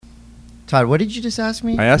Todd, what did you just ask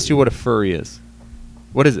me? I asked you what a furry is.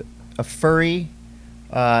 What is it? A furry,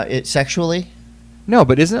 it sexually? No,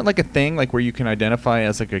 but isn't it like a thing like where you can identify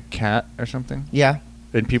as like a cat or something? Yeah.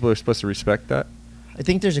 And people are supposed to respect that? I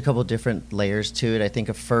think there's a couple different layers to it. I think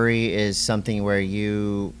a furry is something where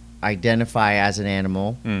you identify as an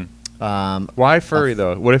animal. Why furry,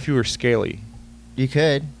 though? What if you were scaly? You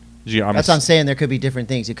could. Gee, That's what I'm saying. There could be different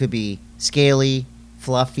things. It could be scaly,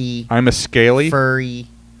 fluffy. I'm a scaly? Furry,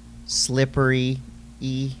 slippery.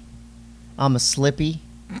 I'm a slippy.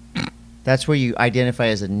 That's where you identify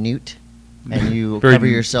as a newt. And you cover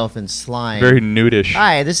yourself in slime. Very nudish.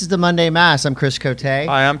 Hi, this is the Monday M.A.S. I'm Chris Coté.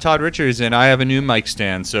 Hi, I'm Todd Richards, and I have a new mic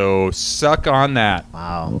stand, so suck on that.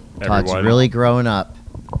 Wow. Everyone. Todd's really growing up.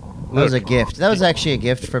 That was a gift. That was actually a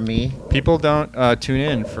gift from me. People don't tune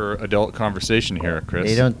in for adult conversation here, Chris.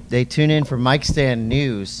 They don't. They tune in for mic stand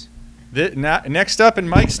news. Next up in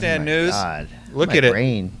mic stand news, God. Look at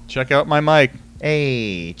it. Check out my mic.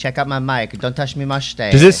 Hey, check out my mic. Don't touch me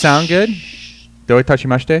mustache. Does it sound good? Do I touch your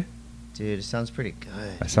mustache? Dude, it sounds pretty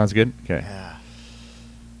good. That sounds good? Okay. Yeah.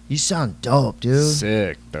 You sound dope, dude.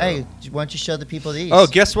 Sick, though. Hey, why don't you show the people these? Oh,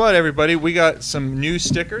 guess what, everybody? We got some new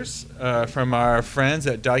stickers from our friends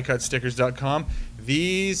at diecutstickers.com.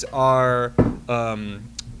 These are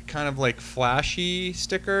kind of like flashy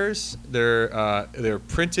stickers. They're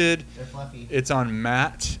printed. They're fluffy. It's on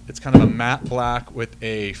matte. It's kind of a matte black with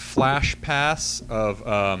a flash pass of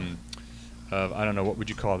I don't know, what would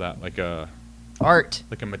you call that? Like a art.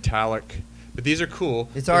 Like a metallic. But these are cool.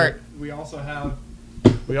 It's art. We also have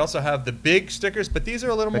the big stickers, but these are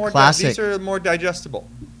a little more classic. These are more digestible.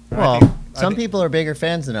 Well, some people are bigger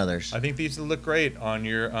fans than others. I think these will look great on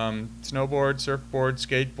your snowboard, surfboard,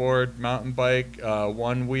 skateboard, mountain bike,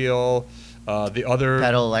 one wheel, the other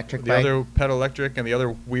pedal electric bike. The other pedal electric, and the other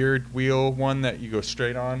weird wheel one that you go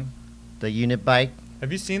straight on. The unit bike.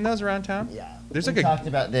 Have you seen those around town? Yeah. There's we talked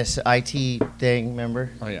about this IT thing, remember?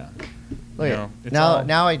 Oh yeah. Look at it.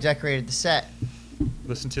 Now I decorated the set.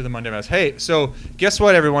 Listen to the Monday M.A.S. Hey, so guess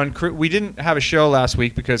what, everyone? We didn't have a show last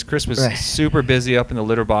week because Chris was super busy up in the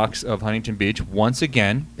litter box of Huntington Beach once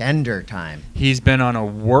again. Bender time. He's been on a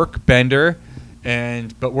work bender,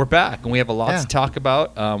 but we're back, and we have a lot to talk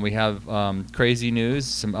about. We have crazy news,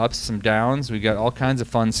 some ups, some downs. We got all kinds of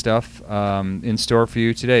fun stuff in store for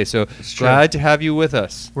you today. So glad to have you with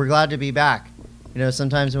us. We're glad to be back. You know,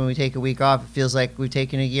 sometimes when we take a week off, it feels like we've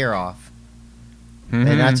taken a year off. Mm-hmm.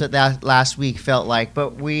 And that's what that last week felt like.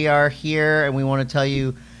 But we are here, and we want to tell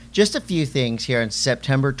you just a few things here on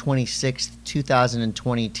September 26th,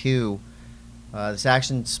 2022. This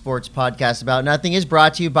Action Sports Podcast About Nothing is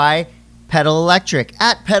brought to you by Pedal Electric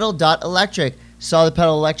at pedal.electric. Saw the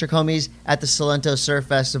Pedal Electric homies at the Solento Surf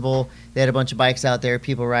Festival. They had a bunch of bikes out there,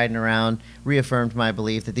 people riding around. Reaffirmed my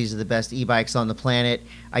belief that these are the best e-bikes on the planet.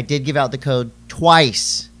 I did give out the code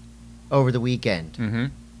twice over the weekend. Mm-hmm.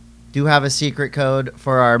 Do have a secret code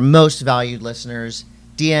for our most valued listeners.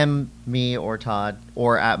 DM me or Todd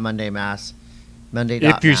or at Monday M.A.S.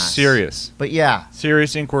 Monday.M.A.S. If you're serious. But yeah.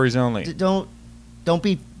 Serious inquiries only. Don't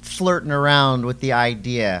be flirting around with the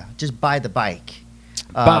idea. Just buy the bike.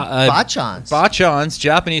 Bachan's. Bachan's,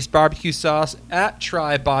 Japanese barbecue sauce at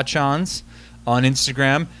Try Bachan's on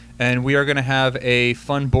Instagram. And we are going to have a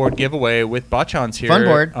fun board giveaway with Bachan's here. Fun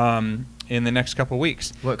board. In the next couple of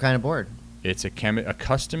weeks. What kind of board? It's a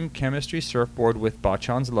custom chemistry surfboard with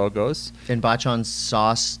Bachan's logos. And Bachan's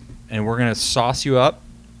sauce. And we're going to sauce you up.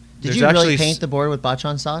 Did you really paint the board with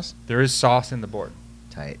Bachan sauce? There is sauce in the board.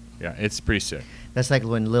 Tight. Yeah, it's pretty sick. That's like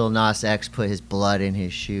when Lil Nas X put his blood in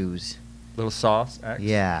his shoes. Little sauce X?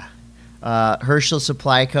 Yeah. Herschel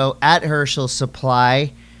Supply Co. at Herschel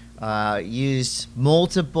Supply. Used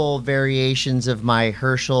multiple variations of my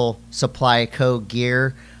Herschel Supply Co.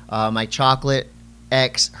 gear. My chocolate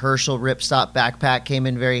X Herschel Ripstop backpack came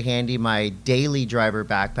in very handy. My daily driver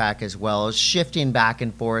backpack as well. Shifting back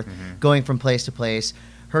and forth, going from place to place.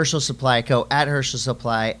 Herschel Supply Co. at Herschel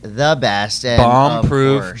Supply, the best. And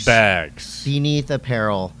bomb-proof bags. Beneath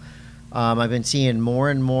Apparel. I've been seeing more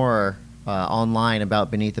and more online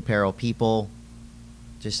about Beneath Apparel. People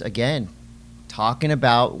just, again, talking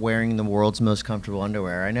about wearing the world's most comfortable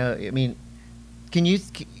underwear. Can you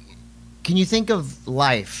think of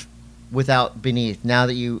life without Beneath? Now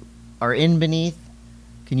that you are in Beneath,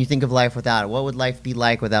 can you think of life without it? What would life be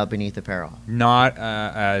like without Beneath Apparel? Not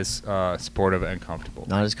as sportive and comfortable.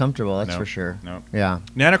 Not as comfortable, that's for sure. No. Yeah.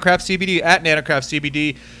 NanocraftCBD at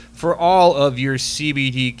NanocraftCBD for all of your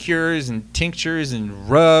CBD cures and tinctures and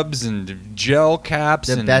rubs and gel caps.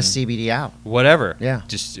 The best CBD out. Whatever. Yeah.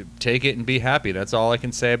 Just take it and be happy. That's all I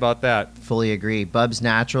can say about that. Fully agree. Bubs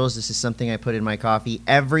Naturals. This is something I put in my coffee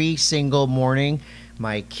every single morning.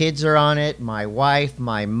 My kids are on it. My wife,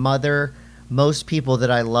 my mother, most people that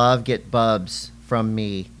I love get Bubs from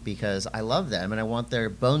me because I love them and I want their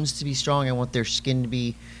bones to be strong. I want their skin to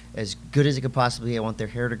be as good as it could possibly be. I want their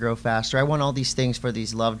hair to grow faster. I want all these things for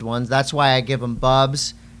these loved ones. That's why I give them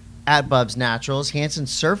Bubs at Bubs Naturals. Hansen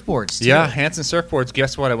Surfboards, too. Yeah, Hansen Surfboards.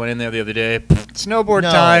 Guess what? I went in there the other day. Snowboard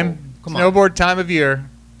time. Snowboard time of year.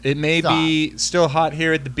 It may be still hot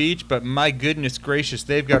here at the beach, but my goodness gracious,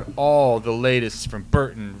 they've got all the latest from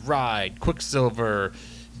Burton, Ride, Quicksilver,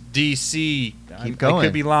 DC. Keep going. I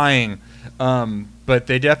could be lying. But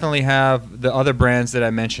they definitely have the other brands that I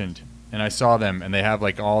mentioned. And I saw them, and they have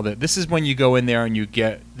like all the. This is when you go in there and you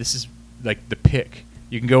get. This is like the pick.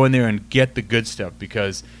 You can go in there and get the good stuff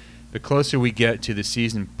because the closer we get to the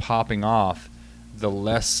season popping off, the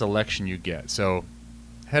less selection you get. So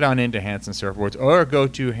head on into Hansen Surfboards or go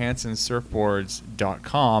to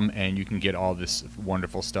hansensurfboards.com and you can get all this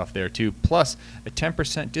wonderful stuff there too. Plus a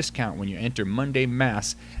 10% discount when you enter Monday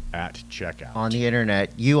M.A.S. at checkout. On the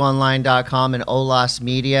internet, uonline.com and Olas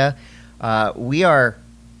Media. We are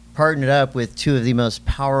partnered up with two of the most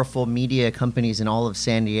powerful media companies in all of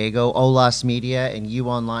San Diego, Olas Media and U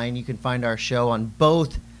Online. You can find our show on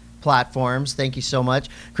both platforms. Thank you so much.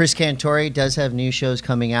 Chris Cantori does have new shows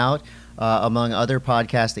coming out, among other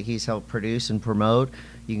podcasts that he's helped produce and promote.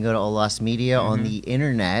 You can go to Olas Media on the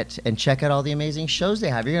internet and check out all the amazing shows they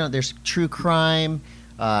have. There's true crime,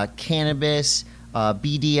 cannabis,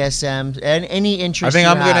 BDSM, and any interest. I think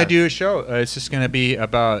I'm going to do a show. It's just going to be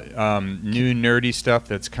about new nerdy stuff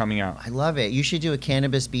that's coming out. I love it. You should do a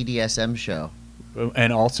cannabis BDSM show.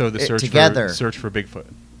 And also the search for Bigfoot.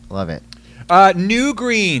 Love it. New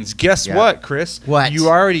Greens. Guess what, Chris? What? You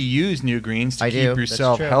already use New Greens to keep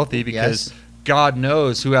yourself healthy because God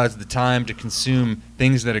knows who has the time to consume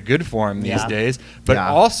things that are good for him these days. But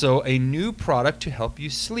also a new product to help you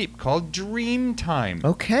sleep called Dream Time.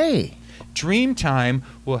 Okay. Dream Time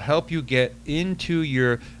will help you get into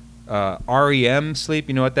your REM sleep.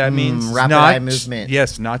 You know what that means? Rapid eye movement.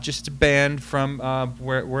 Yes, not just a band from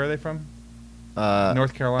where are they from?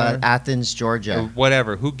 North Carolina, Athens, Georgia, or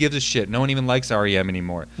whatever. Who gives a shit? No one even likes REM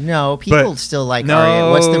anymore. No, people still like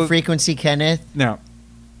REM. What's the frequency, Kenneth? No.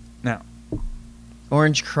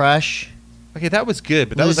 Orange Crush. Okay, that was good,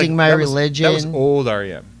 but that Losing My Religion. That was old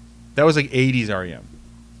REM. That was like 80s REM.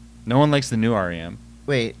 No one likes the new REM.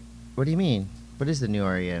 Wait, what do you mean? What is the new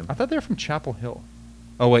REM? I thought they were from Chapel Hill.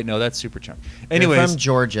 Oh wait, no, that's Superchunk. Anyways, they're from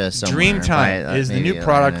Georgia somewhere. Dream Time is the new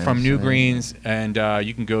product from New Greens, and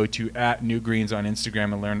you can go to @NewGreens on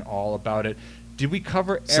Instagram and learn all about it. Did we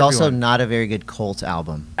cover everyone? It's also not a very good cult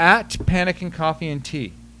album. @Pannikin Coffee and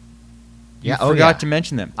Tea. You forgot to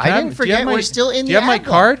mention them. I didn't forget. We're still in the. Do you have my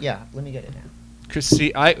card? Yeah, let me get it now. Cause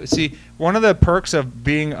see. One of the perks of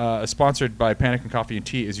being sponsored by Pannikin Coffee and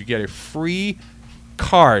Tea is you get a free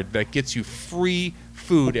card that gets you free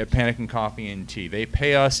food at Pannikin Coffee and Tea. They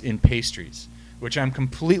pay us in pastries, which I'm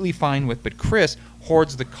completely fine with. But Chris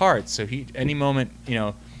hoards the cards, so any moment,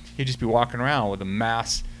 he'd just be walking around with a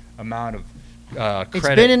mass amount of credit. It's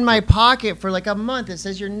been in my pocket for like a month. It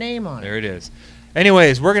says your name on it. There it is.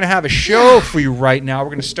 Anyways, we're going to have a show for you right now. We're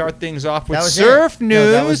going to start things off with surf news.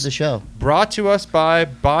 No, that was the show. Brought to us by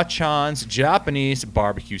Bachan's Japanese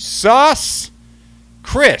barbecue sauce.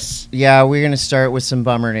 Chris. Yeah, we're going to start with some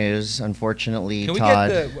bummer news, unfortunately,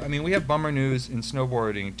 Todd. We have bummer news in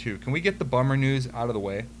snowboarding, too. Can we get the bummer news out of the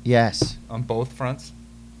way? Yes. On both fronts?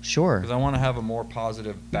 Sure. Because I want to have a more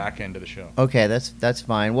positive back end of the show. Okay, that's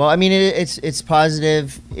fine. Well, it's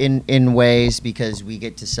positive in ways because we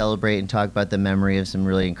get to celebrate and talk about the memory of some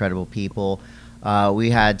really incredible people. We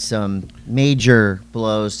had some major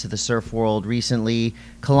blows to the surf world recently.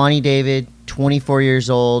 Kalani David, 24 years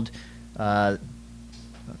old. I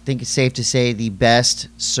think it's safe to say the best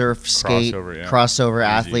surf skate crossover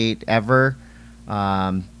athlete ever.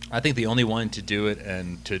 I think the only one to do it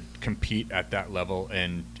and to compete at that level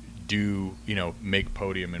and make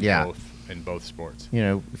podium in both sports.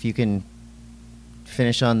 If you can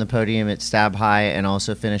finish on the podium at Stab High and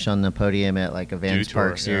also finish on the podium at like a Vans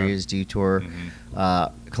Park Series, Dew Tour.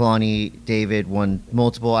 Kalani David won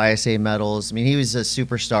multiple ISA medals. He was a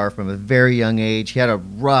superstar from a very young age. He had a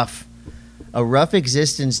rough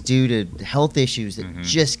existence due to health issues that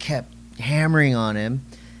just kept hammering on him.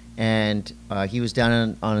 And he was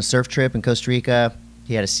down on a surf trip in Costa Rica.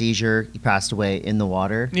 He had a seizure. He passed away in the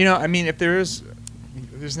water. If there's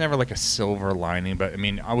never like a silver lining, but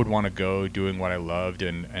I would want to go doing what I loved.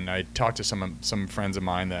 And I talked to some friends of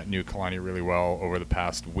mine that knew Kalani really well over the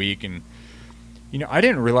past week. And, I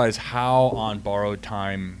didn't realize how on borrowed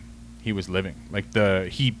time he was living. Like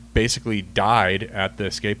he basically died at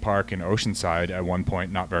the skate park in Oceanside at one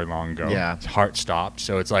point not very long ago. Yeah. His heart stopped.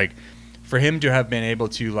 So it's like for him to have been able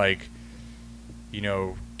to like, you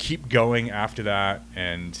know, keep going after that,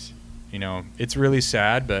 and you know, it's really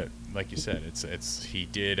sad, but like you said, it's he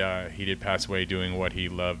did pass away doing what he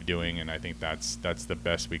loved doing, and I think that's the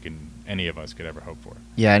best any of us could ever hope for.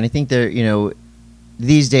 Yeah, and I think there, you know,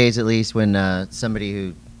 these days at least, when somebody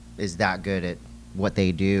who is that good at what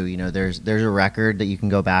they do, you know, there's a record that you can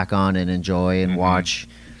go back on and enjoy and watch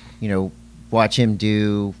him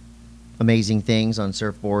do amazing things on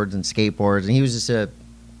surfboards and skateboards, and he was just a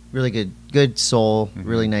really good soul,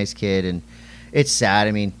 really nice kid, and it's sad.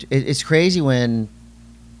 I mean, it's crazy when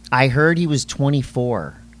I heard he was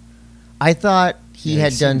 24. I thought he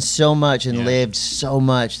had done so much and lived so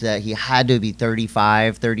much that he had to be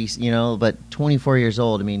 35, 30, you know, but 24 years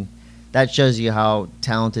old. I mean, that shows you how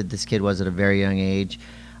talented this kid was at a very young age.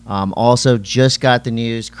 Also, just got the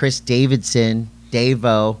news, Chris Davidson,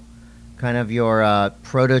 Davo, kind of your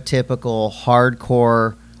prototypical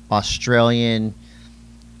hardcore Australian,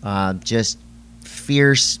 just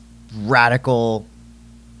fierce, radical,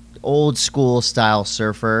 old school style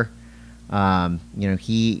surfer. You know,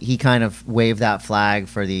 he kind of waved that flag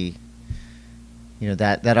for the, you know,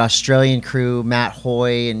 that Australian crew, Matt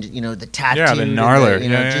Hoy, and you know the tattoo, the gnarler,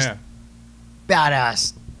 just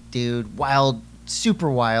badass dude, wild, super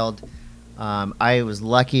wild. I was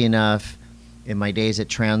lucky enough in my days at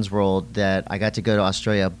Transworld that I got to go to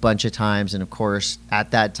Australia a bunch of times, and of course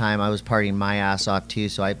at that time I was partying my ass off too,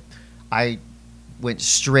 so I went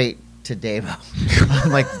straight to Davo.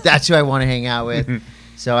 I'm like, that's who I want to hang out with.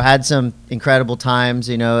 So I had some incredible times,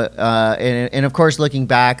 you know, and of course looking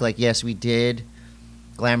back, like, yes, we did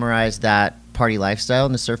glamorize that party lifestyle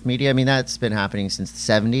in the surf media. I mean, that's been happening since the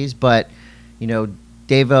 70s, but, you know,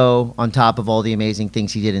 Davo, on top of all the amazing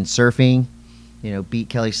things he did in surfing, you know, beat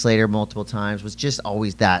Kelly Slater multiple times, was just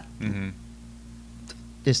always that,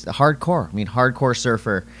 just hardcore. I mean, hardcore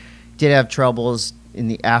surfer. Did have troubles in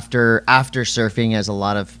the after surfing, as a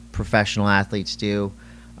lot of professional athletes do,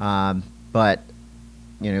 but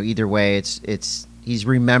you know, either way, he's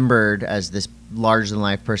remembered as this larger than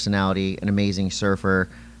life personality, an amazing surfer.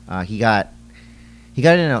 He got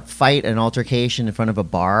in a fight, an altercation in front of a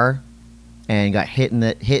bar, and got hit in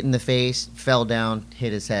the face, fell down,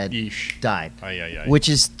 hit his head, died. Which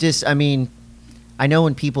is just, I mean, I know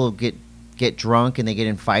when people get drunk and they get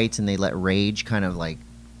in fights and they let rage kind of like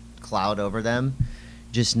cloud over them.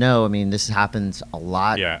 Just know, I mean, this happens a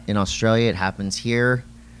lot in Australia. It happens here.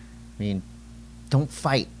 I mean, don't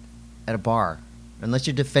fight at a bar unless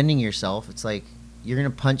you're defending yourself. It's like you're gonna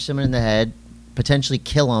punch someone in the head, potentially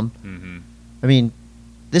kill them. I mean,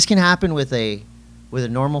 this can happen with a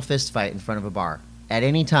normal fist fight in front of a bar at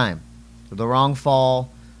any time. The wrong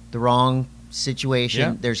fall, the wrong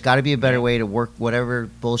situation. There's got to be a better way to work whatever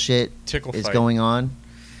bullshit is going on.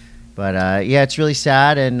 But it's really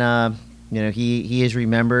sad, and you know, he is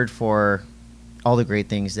remembered for all the great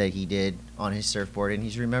things that he did on his surfboard, and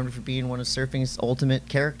he's remembered for being one of surfing's ultimate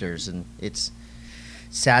characters, and it's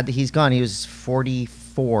sad that he's gone. He was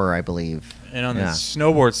 44, I believe. And on the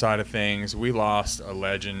snowboard side of things, we lost a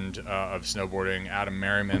legend of snowboarding, Adam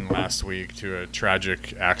Merriman, last week to a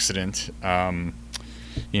tragic accident.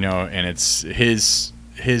 You know, and it's his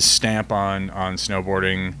stamp on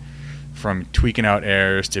snowboarding, from tweaking out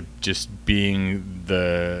airs to just being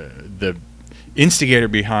the instigator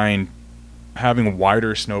behind having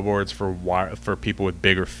wider snowboards for people with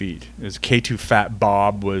bigger feet. His K2 Fat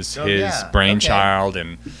Bob was his brainchild,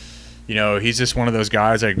 and you know, he's just one of those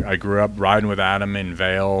guys. I grew up riding with Adam in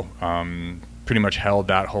Vail. Pretty much held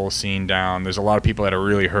that whole scene down. There's a lot of people that are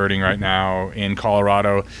really hurting right now in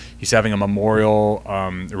Colorado. He's having a memorial,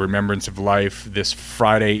 a remembrance of life this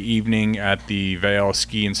Friday evening at the Vail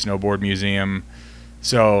Ski and Snowboard Museum.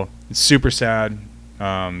 So it's super sad.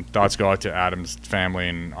 Thoughts go out to Adam's family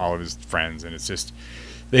and all of his friends, and it's just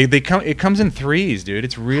it comes in threes, dude.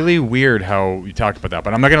 It's really weird how we talked about that,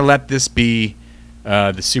 but I'm not gonna let this be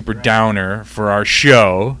the super downer for our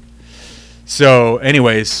show. So,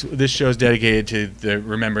 anyways, this show is dedicated to the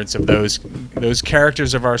remembrance of those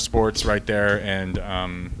characters of our sports right there.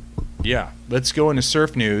 And let's go into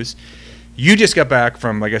surf news. You just got back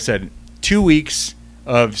from, like I said, 2 weeks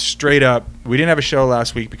of straight up. We didn't have a show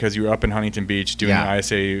last week because you were up in Huntington Beach doing the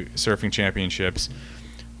ISA Surfing Championships.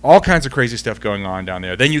 All kinds of crazy stuff going on down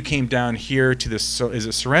there. Then you came down here to is it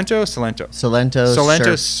Solento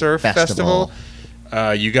Surf Festival.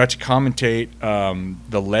 You got to commentate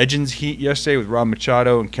the Legends Heat yesterday with Rob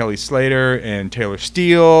Machado and Kelly Slater and Taylor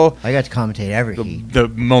Steele. I got to commentate every heat. The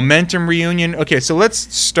Momentum reunion. Okay, so let's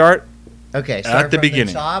start Okay, at the from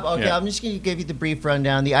beginning. Top. Okay, Yeah. I'm just going to give you the brief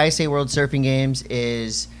rundown. The ISA World Surfing Games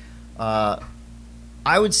is, I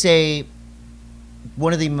would say,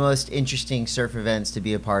 one of the most interesting surf events to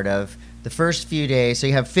be a part of. The first few days, so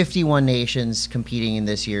you have 51 nations competing in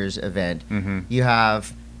this year's event. Mm-hmm. You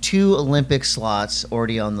have 2 Olympic slots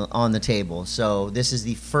already on the table. So this is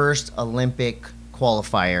the first Olympic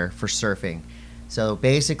qualifier for surfing. So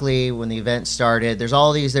basically, when the event started, there's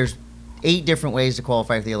 8 different ways to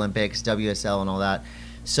qualify for the Olympics, WSL and all that.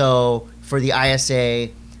 So for the ISA,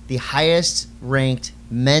 the highest ranked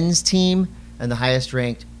men's team and the highest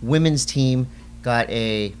ranked women's team got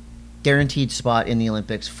a guaranteed spot in the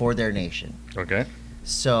Olympics for their nation. Okay.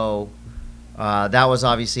 So that was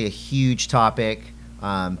obviously a huge topic.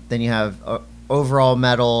 Then you have overall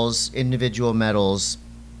medals, individual medals.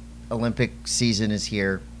 Olympic season is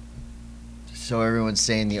here. So everyone's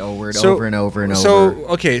saying the O word over and over and over. So,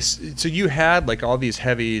 okay, so you had like all these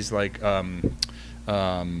heavies like Kanoe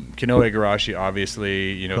Igarashi,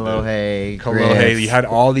 obviously, you know, Kolohe. You had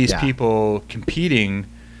all these people competing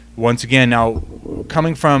once again. Now,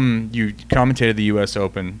 coming from, you commentated the U.S.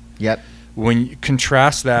 Open. Yep. When you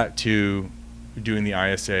contrast that to doing the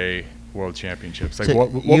ISA World Championships, like so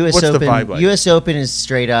what's the vibe like? U.S. Open is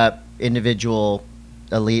straight up individual,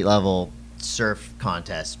 elite level surf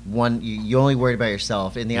contest. You only worried about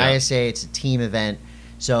yourself. In the ISA, it's a team event.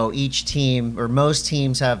 So each team, or most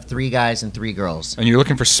teams, have 3 guys and 3 girls. And you're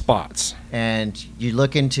looking for spots. And you're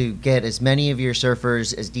looking to get as many of your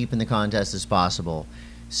surfers as deep in the contest as possible.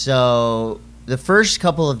 So the first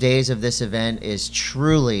couple of days of this event is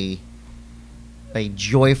truly a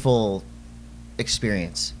joyful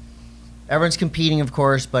experience. Everyone's competing, of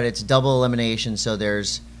course, but it's double elimination, so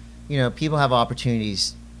there's, people have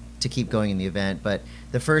opportunities to keep going in the event. But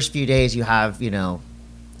the first few days you have,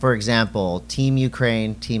 for example, Team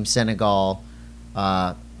Ukraine, Team Senegal,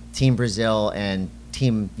 Team Brazil, and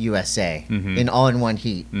Team USA all in one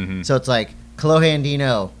heat. Mm-hmm. So it's like Kolohe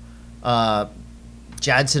Andino,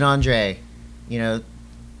 Jadson Andre,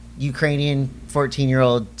 Ukrainian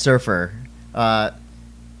 14-year-old surfer,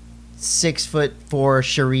 6'4"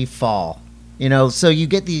 Sharif Fall. So you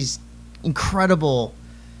get these incredible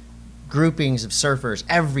groupings of surfers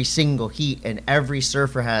every single heat, and every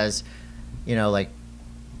surfer has,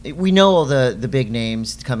 we know all the big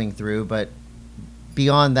names coming through, but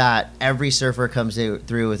beyond that, every surfer comes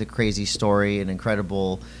through with a crazy story, an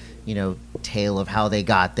incredible, tale of how they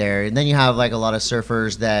got there. And then you have like a lot of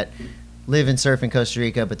surfers that live and surf in Costa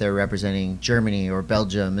Rica, but they're representing Germany or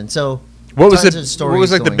Belgium. And so what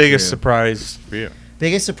was like the biggest surprise for you?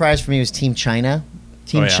 Biggest surprise for me was Team China.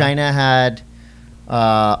 China had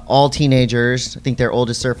all teenagers. I think their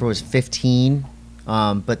oldest surfer was 15.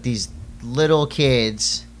 But these little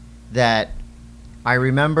kids that I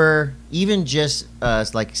remember even just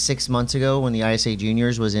like 6 months ago when the ISA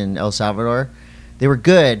Juniors was in El Salvador, they were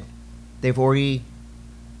good. They've already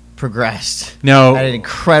progressed at an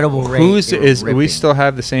incredible rate. We still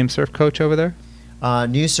have the same surf coach over there?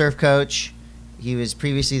 New surf coach. He was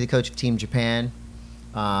previously the coach of Team Japan.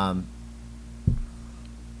 Wow.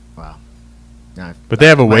 No, but they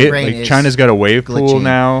have a wave. Like China's got a wave pool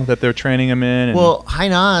now that they're training them in. Well,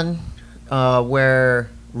 Hainan,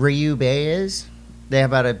 where Ryu Bay is, they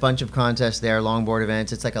have had a bunch of contests there, longboard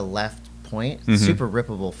events. It's like a left point, super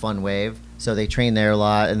rippable, fun wave. So they train there a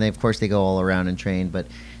lot, and of course they go all around and train. But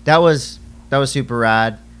that was super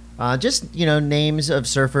rad. Just names of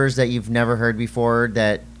surfers that you've never heard before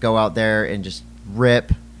that go out there and just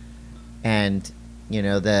rip, and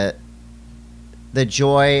the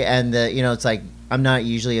joy and the it's like, I'm not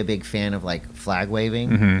usually a big fan of like flag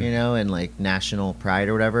waving, and like national pride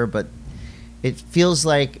or whatever, but it feels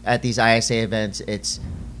like at these ISA events it's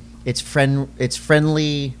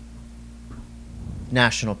friendly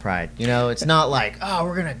national pride. It's not like, oh,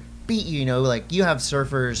 we're gonna beat you. Like you have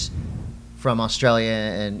surfers from Australia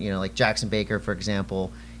and like Jackson Baker, for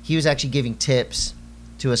example. He was actually giving tips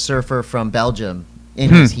to a surfer from Belgium in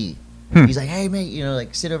his heat. He's like, hey mate,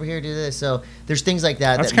 like sit over here, do this. So there's things like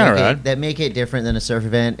that that make it different than a surf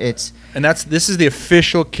event. This is the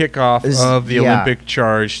official kickoff of the Olympic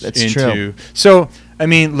charge. That's true. So I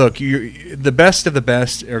mean, look, the best of the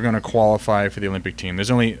best are going to qualify for the Olympic team. There's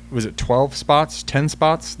only 12 spots, 10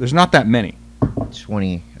 spots. There's not that many.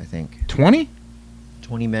 20, I think. 20?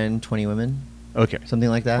 20 men, 20 women. Okay, something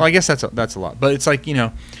like that. Well, I guess that's a lot, but it's like you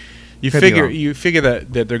figure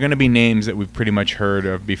that they're going to be names that we've pretty much heard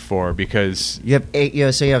of before because you have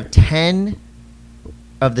 8. So you have 10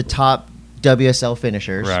 of the top WSL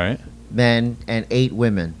finishers, right? Men, and 8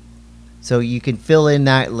 women. So you can fill in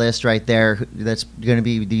that list right there. That's going to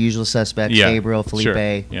be the usual suspects: Gabriel, Felipe.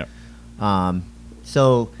 Sure. Yeah.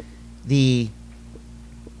 So the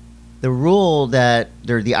rule that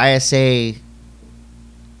the ISA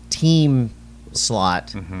team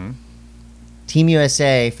slot, Team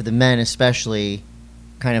USA for the men especially,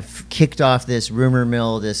 kind of kicked off this rumor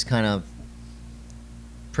mill, this kind of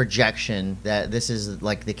projection that this is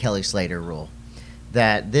like the Kelly Slater rule,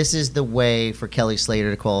 that this is the way for Kelly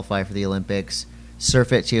Slater to qualify for the Olympics.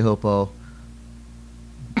 Surf at Teahupo'o.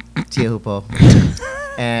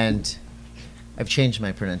 And I've changed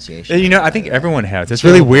my pronunciation. You know, I think everyone has. It's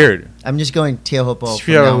really weird. I'm just going Teahupo'o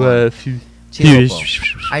from now on.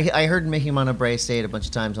 Teahupo'o. I heard Mickey Montebre say it a bunch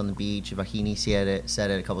of times on the beach. Vahini said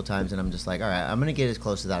it a couple times, and I'm just like, all right, I'm going to get as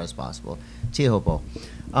close to that as possible. Teahupo'o.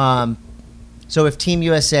 So if Team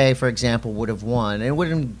USA, for example, would have won, and it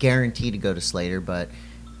wouldn't guarantee to go to Slater, but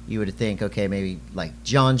you would think, okay, maybe like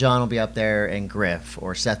John will be up there, and Griff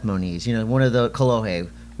or Seth Moniz, you know, one of the Kolohe,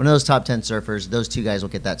 one of those top 10 surfers. Those two guys will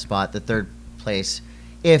get that spot. The third place,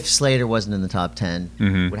 if Slater wasn't in the top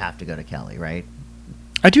 10, would have to go to Kelly, right?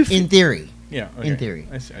 I do. In theory. Yeah. Okay. In theory.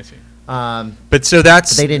 I see. But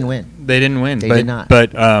they didn't win. They did not.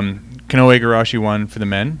 But Kanoe Igarashi won for the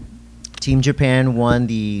men. Team Japan won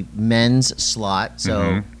the men's slot,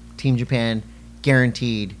 so Team Japan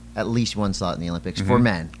guaranteed at least one slot in the Olympics for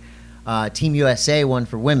men. Team USA won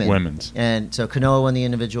for women. Women's. And so Kanoa won the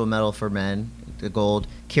individual medal for men, the gold.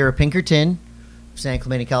 Kira Pinkerton, San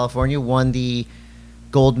Clemente, California, won the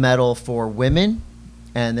gold medal for women,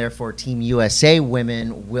 and therefore Team USA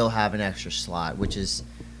women will have an extra slot, which is,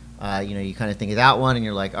 you kind of think of that one, and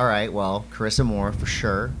you're like, all right, well, Carissa Moore for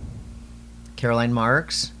sure, Caroline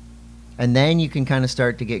Marks, and then you can kind of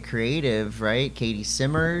start to get creative, right? Katie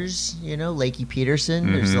Simmers, Lakey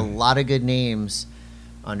Peterson. There's a lot of good names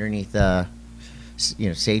underneath,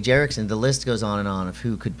 Sage Erickson. The list goes on and on of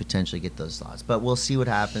who could potentially get those slots, but we'll see what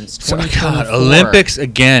happens. God, Olympics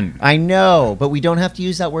again. I know, but we don't have to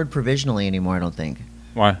use that word provisionally anymore, I don't think.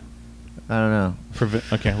 Why? I don't know.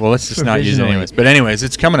 Okay, well, let's just not use it anyways. But anyways,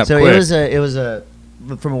 it's coming up quick. So it was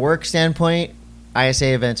from a work standpoint,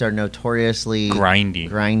 ISA events are notoriously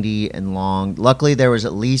grindy and long. Luckily, there was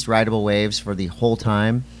at least rideable waves for the whole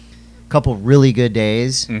time. A couple really good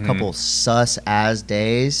days, a couple sus-as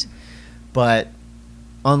days. But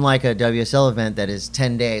unlike a WSL event that is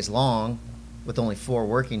 10 days long with only 4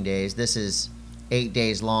 working days, this is 8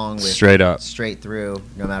 days long with straight through,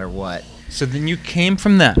 no matter what. So then you came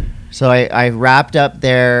from that. So I wrapped up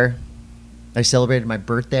there. I celebrated my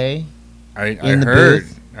birthday. I heard.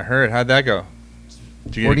 How'd that go?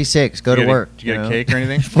 46. Go to work. Did you get a cake or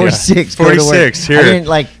anything? 46. 46. Here. I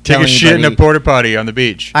didn't take a shit in a porta potty on the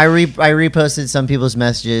beach. I reposted some people's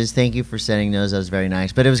messages. Thank you for sending those. That was very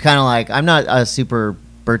nice. But it was kind of like, I'm not a super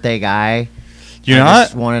birthday guy. You're not? I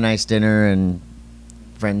just want a nice dinner and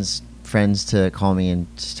friends to call me and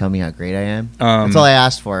just tell me how great I am. That's all I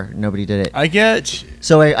asked for. Nobody did it. I get.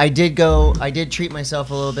 So I did treat myself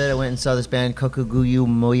a little bit. I went and saw this band Kokuguyu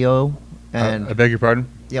Moyo. And I beg your pardon?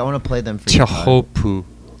 Yeah, I want to play them for you. Teahupo'o.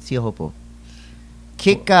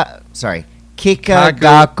 Kikagaku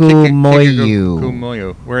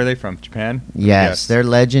Moyu. Where are they from? Japan? Yes, they're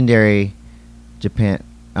legendary Japan.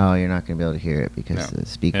 Oh, you're not going to be able to hear it because the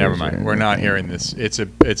speakers. Never mind. We're not hearing this. It's a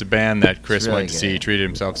band that Chris went to see, treated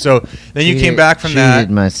himself. So then you came back from that.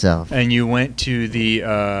 Treated myself. And you went to the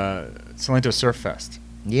Solento Surf Fest.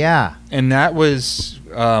 Yeah. And that was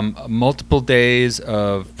multiple days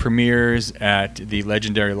of premieres at the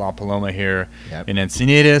legendary La Paloma here in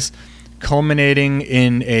Encinitas, culminating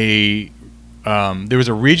in there was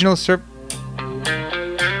a regional surf,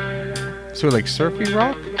 sort of like surfy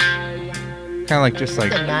rock? Kind of like just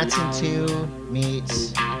like... The M.A.S.S 2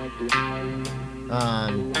 meets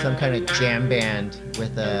some kind of jam band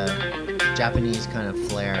with a Japanese kind of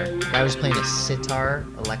flair. The guy was playing a sitar,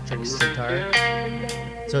 electric sitar.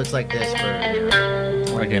 So it's like this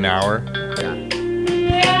for like an hour. Yeah.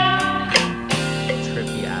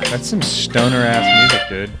 Trippy ass. That's some stoner ass music,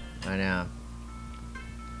 dude. I know.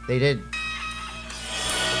 They did.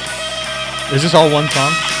 Is this all one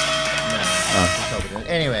song? No.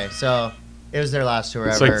 Anyway, so it was their last tour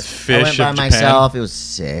it's ever. Like Fish I went by myself. It was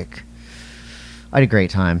sick. I had a great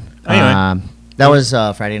time. Anyway. That was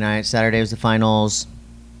Friday night. Saturday was the finals.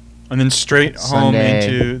 And then straight home Sunday.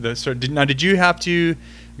 into the... Now, did you have to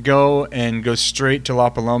go straight to La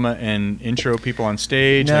Paloma and intro people on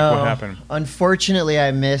stage? No. Like, what happened? Unfortunately,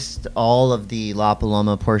 I missed all of the La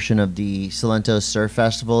Paloma portion of the Solento Surf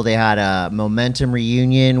Festival. They had a Momentum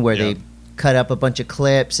reunion where they cut up a bunch of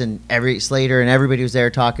clips, and Slater and everybody was there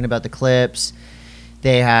talking about the clips.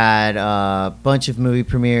 They had a bunch of movie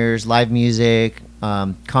premieres, live music,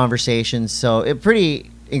 conversations. So it pretty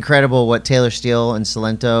incredible what Taylor Steele and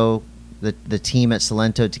Solento the team at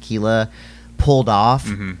Solento Tequila pulled off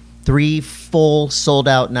 3 full sold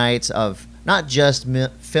out nights of not just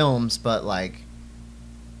films, but like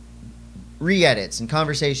re-edits and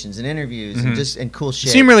conversations and interviews and cool shit.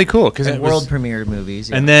 It seemed really cool because it world premiere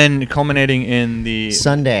movies. And then culminating in the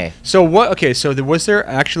Sunday. So what? Okay, so was there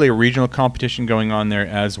actually a regional competition going on there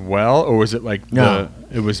as well, or was it like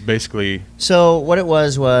it was basically? So what it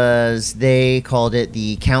was they called it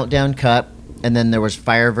the Countdown Cup, and then there was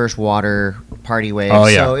Fire vs. Water, Party Waves. Oh,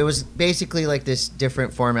 yeah. So it was basically like this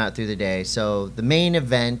different format through the day. So the main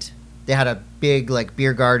event, they had a big like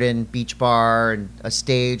beer garden, beach bar, and a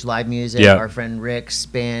stage, live music. Yeah. Our friend Rick's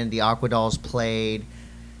band, the Aquadolls, played.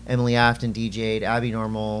 Emily Afton DJ'd, Abby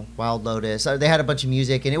Normal, Wild Lotus. They had a bunch of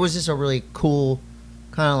music, and it was just a really cool,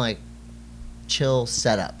 kind of like chill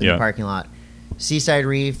setup in the parking lot. Seaside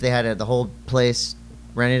Reef, they had the whole place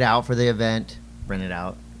rented out for the event. Rented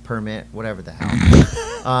out, permit, whatever the hell.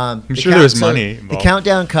 I'm sure there was money involved. The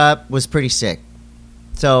Countdown Cup was pretty sick.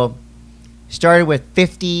 So, started with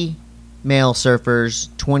 50 male surfers,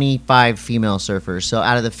 25 female surfers. So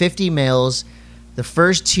out of the 50 males, the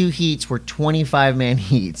first 2 heats were 25-man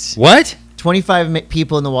heats. What? 25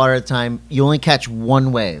 people in the water at a time. You only catch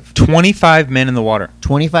 1 wave. 25 men in the water.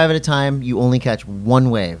 25 at a time. You only catch 1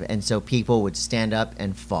 wave. And so people would stand up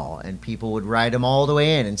and fall, and people would ride them all the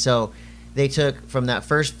way in. And so they took from that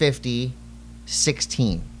first 50,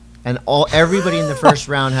 16, and everybody in the first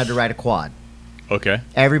round had to ride a quad. Okay.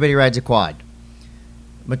 Everybody rides a quad.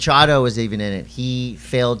 Machado was even in it. He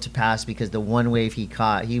failed to pass because the 1 wave he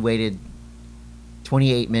caught, he waited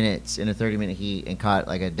 28 minutes in a 30-minute heat and caught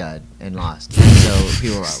like a dud and lost. So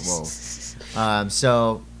people were like,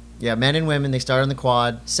 whoa. Men and women, they started on the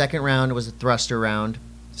quad. Second round was a thruster round,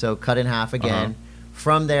 so cut in half again.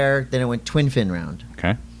 From there, then it went twin fin round.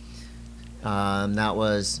 Okay. That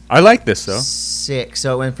was... I like this, though. 6.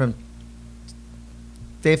 So it went from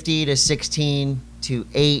 50 to 16 to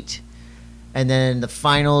 8. And then the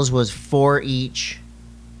finals was 4 each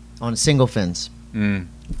on single fins.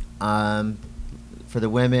 For the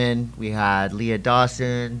women, we had Leah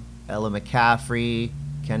Dawson, Ella McCaffrey,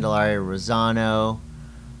 Candelaria Rosano,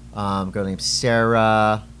 a girl named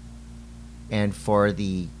Sarah, and for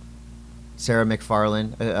the Sarah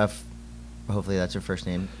McFarlane, hopefully that's her first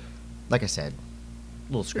name. Like I said,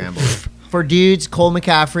 a little scrambled. For dudes, Cole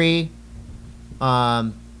McCaffrey,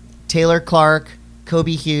 Taylor Clark,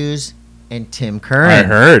 Kobe Hughes, and Tim Curran. I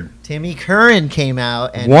heard. Timmy Curran came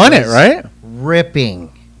out and won it, right? Ripping.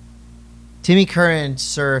 Timmy Curran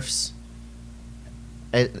surfs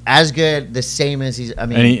as good, the same as he's. I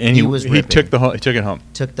mean, and he was. He took it home.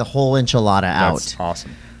 Took the whole enchilada out. That's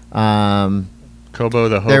awesome. Kobo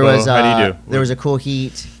the hobo. How do you do? There was a cool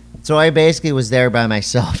heat. So I basically was there by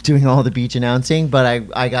myself doing all the beach announcing, but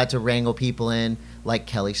I got to wrangle people in like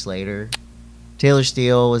Kelly Slater. Taylor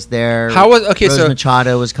Steele was there. Rose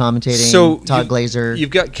Machado was commentating. So Todd Glazer. You've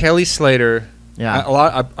got Kelly Slater.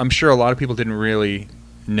 Yeah. I'm sure a lot of people didn't really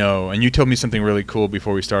know, and you told me something really cool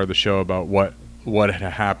before we started the show about what had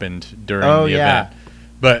happened during the event.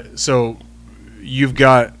 But so you've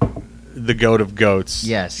got the goat of goats.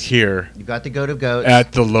 Yes. Here. You've got the goat of goats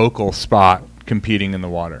at the local spot competing in the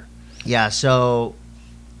water. Yeah. So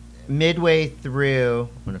midway through,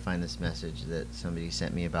 I'm going to find this message that somebody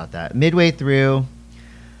sent me about that. Midway through,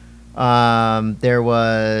 we had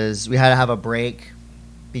to have a break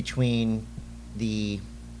between the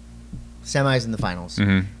semis and the finals.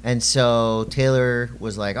 And so Taylor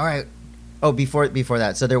was like, all right. Oh, before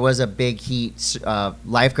that. So there was a big heat,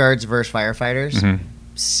 lifeguards versus firefighters.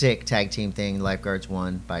 Sick tag team thing. Lifeguards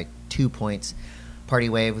won by 2 points. Party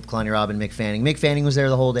wave with Kalani Robin, Mick Fanning. Mick Fanning was there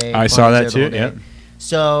the whole day. I saw that too, yeah.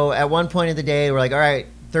 So at one point of the day, we're like, all right,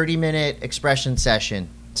 30-minute expression session.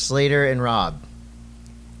 Slater and Rob.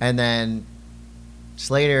 And then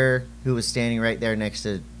Slater, who was standing right there next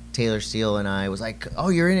to Taylor Steele and I, was like, oh,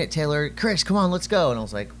 you're in it, Taylor. Chris, come on, let's go. And I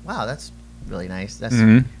was like, wow, that's really nice. That's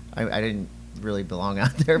I didn't really belong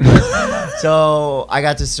out there. But so I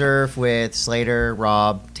got to surf with Slater,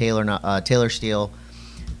 Rob, Taylor Steele.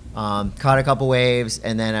 Caught a couple waves,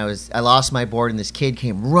 and then I lost my board, and this kid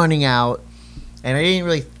came running out, and I didn't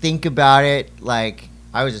really think about it. Like,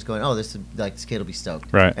 I was just going, oh, this kid will be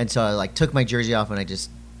stoked. Right. And so I took my jersey off, and I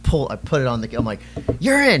put it on I'm like,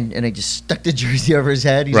 you're in, and I just stuck the jersey over his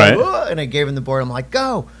head. He's like, oh, and I gave him the board. I'm like,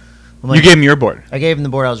 go. You gave him your board. I gave him the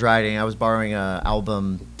board I was riding. I was borrowing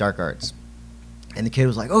Album Dark Arts, and the kid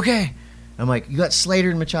was like, okay. I'm like, you got Slater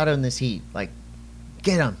and Machado in this heat. Like,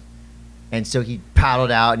 get him. And so he paddled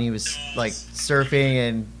out, and he was like surfing,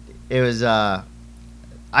 and it was. I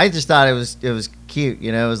just thought it was cute,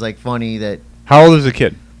 you know. It was like funny that. How old was the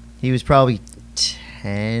kid? He was probably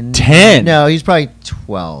 10. 10? No, he's probably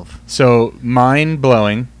 12. So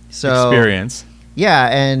mind-blowing experience. Yeah,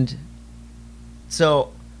 and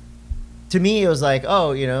so to me it was like,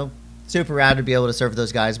 oh, super rad to be able to surf with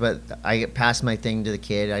those guys, but I passed my thing to the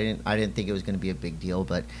kid. I didn't think it was going to be a big deal,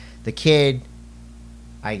 but the kid,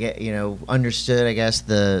 understood, I guess,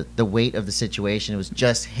 the weight of the situation. It was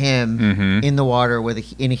just him in the water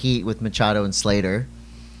in a heat with Machado and Slater.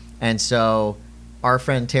 And so our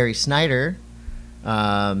friend Terry Snyder,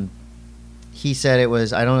 he said it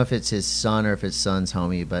was, I don't know if it's his son or if it's son's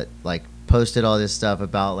homie, but like posted all this stuff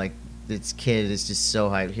about like this kid is just so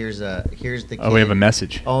hyped. Here's the kid. Oh, we have a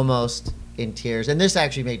message. Almost in tears. And this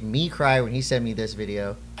actually made me cry when he sent me this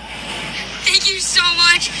video. Thank you so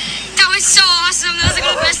much. That was so awesome. That was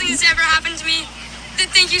like the best thing that's ever happened to me.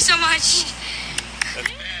 Thank you so much.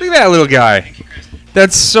 Look at that little guy.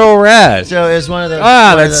 That's so rad. So it's one of those.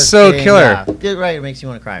 That's so killer. Yeah, right, it makes you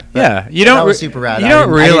want to cry. Yeah, that was super rad. You don't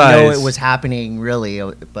realize. I didn't know it was happening really,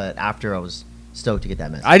 but after I was stoked to get that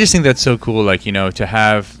message. I just think that's so cool. Like to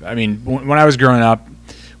have. I mean, when I was growing up,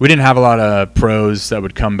 we didn't have a lot of pros that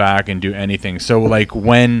would come back and do anything. So like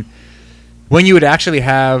when you would actually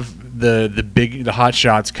have the hot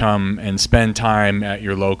shots come and spend time at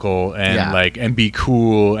your local and and be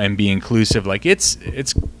cool and be inclusive, like it's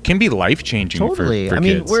can be life changing. Totally. For I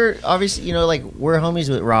mean, kids. we're obviously we're homies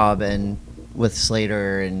with Rob and with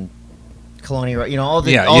Slater and Kalani, all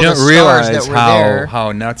the you don't the realize stars that were there.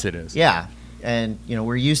 How nuts it is. Yeah, and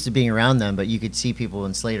we're used to being around them, but you could see people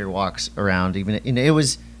when Slater walks around. Even it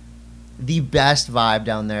was the best vibe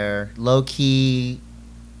down there. Low key,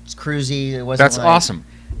 it's cruisy. It wasn't. That's awesome.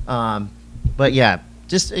 But yeah,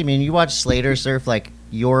 you watch Slater surf like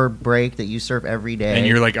your break that you surf every day, and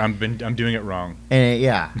you're like, I'm doing it wrong. And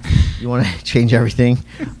you want to change everything.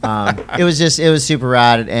 It was super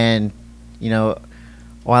rad, and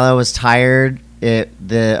while I was tired,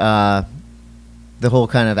 the whole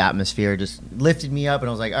kind of atmosphere just lifted me up, and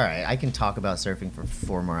I was like, all right, I can talk about surfing for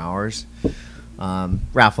 4 more hours.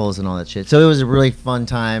 Raffles and all that shit. So it was a really fun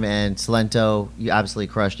time, and Solento, you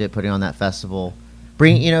absolutely crushed it putting on that festival.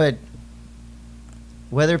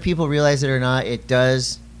 Whether people realize it or not, it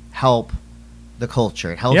does help the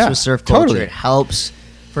culture. It helps with surf culture. Totally. It helps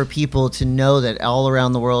for people to know that all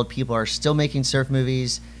around the world, people are still making surf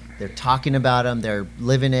movies. They're talking about them. They're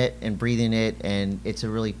living it and breathing it, and it's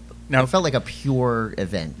it felt like a pure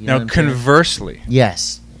event. Conversely,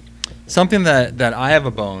 yes, something that I have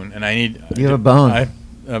a bone, and I need. You have a bone. I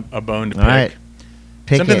have a bone to pick. All right.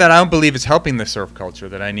 Something that I don't believe is helping the surf culture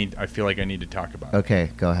that I feel like I need to talk about.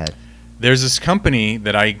 Okay, go ahead. There's this company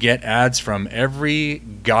that I get ads from every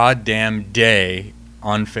goddamn day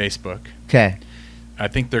on Facebook. Okay. I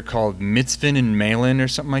think they're called Mitzvin and Malin or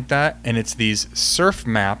something like that, and it's these surf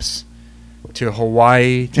maps to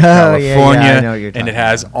Hawaii, to California, I know what you're and it talking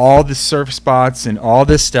has about. all the surf spots and all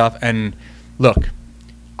this stuff. And look,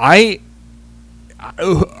 I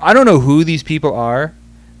don't know who these people are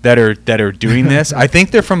that are doing this. I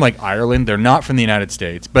think they're from like Ireland. They're not from the United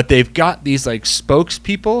States, but they've got these like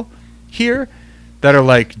spokespeople here that are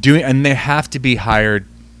like doing, and they have to be hired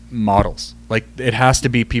models. Like it has to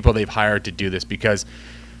be people they've hired to do this, because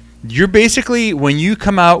you're basically, when you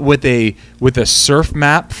come out with a surf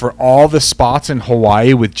map for all the spots in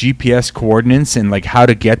Hawaii with GPS coordinates and like how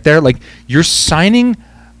to get there, like you're signing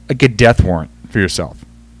like a death warrant for yourself.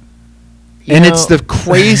 It's the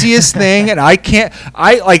craziest thing, and I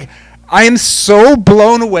am so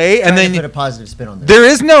blown away. And then put a positive spin on this. There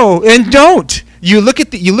is no, and don't. You look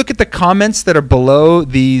at the comments that are below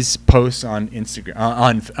these posts on Instagram,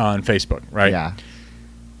 on Facebook, right? Yeah.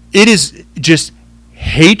 It is just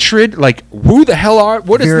hatred. Like, who the hell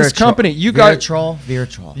what is this company? You guys,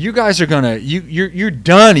 Viratrol. You guys are gonna, you're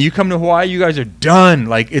done. You come to Hawaii, you guys are done.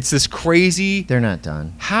 Like, it's this crazy. They're not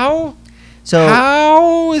done. How? So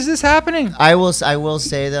how is this happening? I will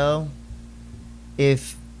say though,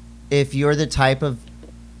 if you're the type of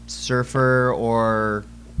surfer, or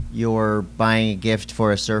you're buying a gift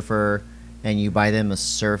for a surfer and you buy them a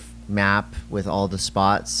surf map with all the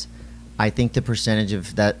spots, I think the percentage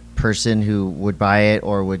of that person who would buy it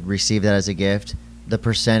or would receive that as a gift, the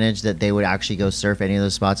percentage that they would actually go surf any of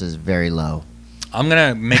those spots is very low. I'm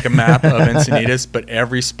going to make a map of Encinitas, but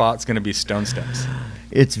every spot's going to be stone steps.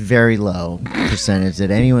 It's very low percentage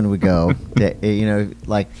that anyone would go. That,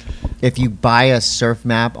 like if you buy a surf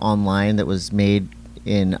map online that was made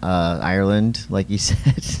in Ireland, like you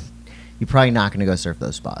said, you're probably not going to go surf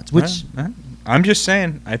those spots. Which I'm just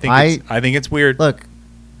saying, I think it's weird. Look,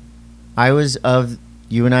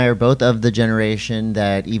 you and I are both of the generation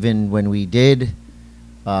that even when we did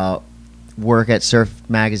work at surf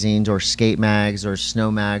magazines or skate mags or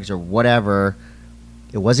snow mags or whatever,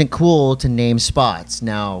 it wasn't cool to name spots.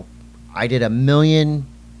 Now, I did 1 million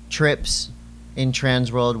trips in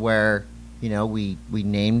Transworld where, you know, we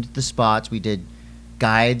named the spots. We did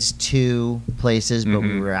guides to places, but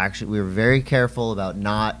we were very careful about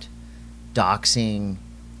not doxing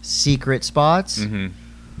secret spots. And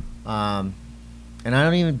I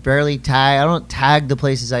don't even I don't tag the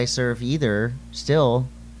places I surf either still.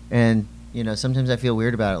 And, you know, sometimes I feel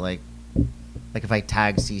weird about it. Like if I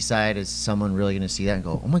tag Seaside, is someone really going to see that and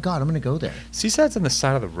go, oh my God, I'm going to go there? Seaside's on the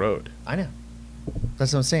side of the road. I know.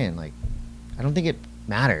 That's what I'm saying. Like, I don't think it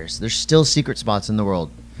matters. There's still secret spots in the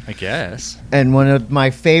world. I guess. And one of my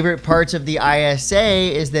favorite parts of the ISA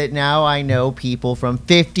is that now I know people from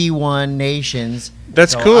 51 nations.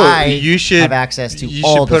 That's so cool. You should have access to all the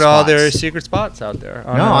spots. You should put all their secret spots out there.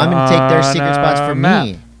 No, I'm going to take their secret spots for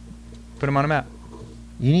me. Put them on a map.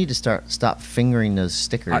 You need to stop fingering those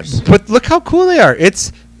stickers. But look how cool they are.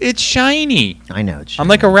 It's shiny. I know. It's shiny. I'm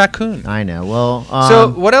like a raccoon. I know. Well, so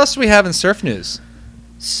what else do we have in surf news?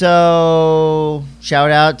 So shout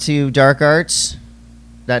out to Dark Arts.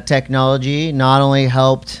 That technology not only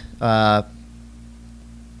helped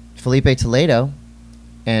Felipe Toledo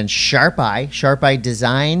and Sharp Eye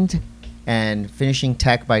designed and finishing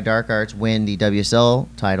tech by Dark Arts win the WSL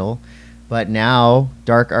title, but now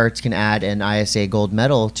Dark Arts can add an ISA gold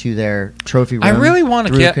medal to their trophy room. I really want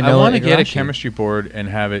to get a Igarashi. chemistry board and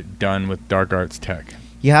have it done with Dark Arts tech.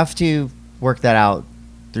 You have to work that out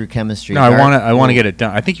through chemistry. No, I want to get it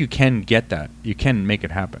done. I think you can get that. You can make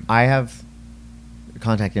it happen. I have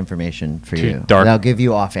contact information for To you Dark- that I'll give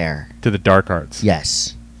you off air. To the Dark Arts.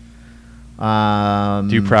 Yes. Do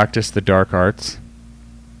you practice the Dark Arts?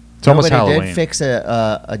 It's almost Halloween. I did fix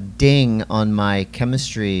a ding on my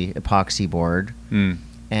chemistry epoxy board,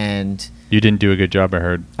 and you didn't do a good job, I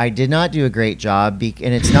heard. I did not do a great job,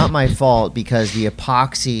 and it's not my fault because the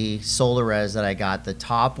epoxy Solarez that I got, the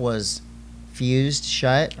top was fused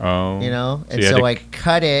shut. Oh, you know, so and so I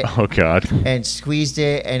cut it. Oh God! And squeezed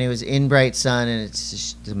it, and it was in bright sun, and it's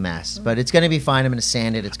just a mess. But it's gonna be fine. I'm gonna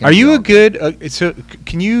sand it. It's gonna. Are you a good? So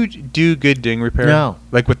can you do good ding repair? No.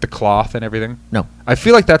 Like with the cloth and everything. No. I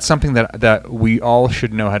feel like that's something that we all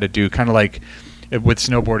should know how to do. Kind of like with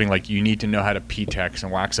snowboarding, like you need to know how to P-Tex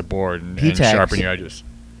and wax a board and sharpen your edges.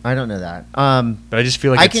 I don't know that. But I just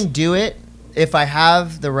feel like I can do it if I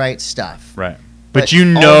have the right stuff. Right. But you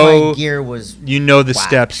all know, my gear was the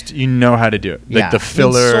steps. You know how to do it. Like the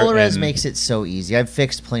filler. Solarez makes it so easy. I've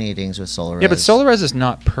fixed plenty of things with Solarez. Yeah, but Solarez is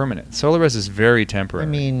not permanent. Solarez is very temporary. I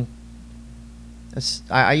mean,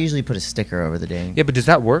 I usually put a sticker over the ding. Yeah, but does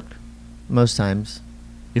that work? Most times.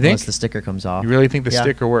 You think? Unless the sticker comes off. You really think the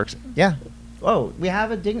sticker works? Yeah. Oh, we have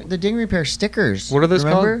the ding repair stickers. What are those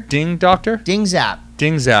called? Ding Doctor? Ding Zap.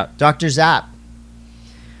 Ding Zap. Dr. Zap.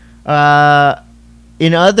 I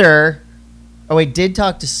did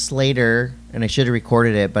talk to Slater, and I should have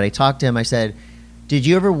recorded it, but I talked to him. I said, did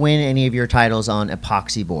you ever win any of your titles on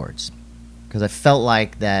epoxy boards? Because I felt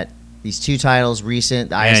like that these two titles,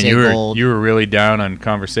 recent, the ISA Gold. You were really down on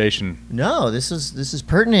conversation. No, this is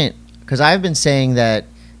pertinent, because I've been saying that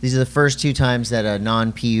these are the first two times that a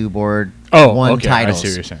non-PU board won titles. I see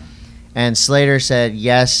what you're saying. And Slater said,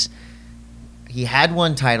 yes, he had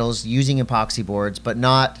won titles using epoxy boards, but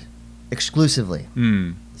not exclusively.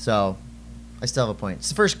 So I still have a point. It's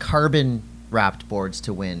the first carbon-wrapped boards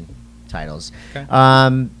to win titles. Okay.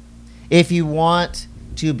 If you want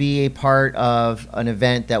to be a part of an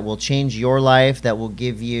event that will change your life, that will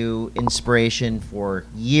give you inspiration for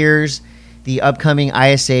years, the upcoming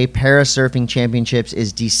ISA Parasurfing Championships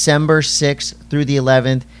is December 6th through the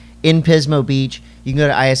 11th in Pismo Beach. You can go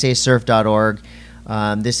to isasurf.org.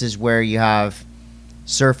 This is where you have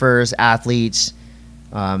surfers, athletes,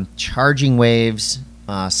 charging waves,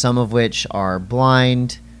 some of which are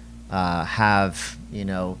blind, have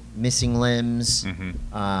missing limbs,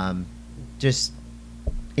 just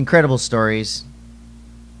incredible stories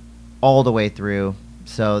all the way through.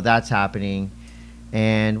 So that's happening.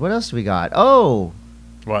 And what else do we got? Oh,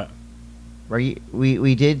 what? We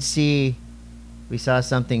saw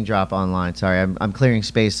something drop online. Sorry, I'm clearing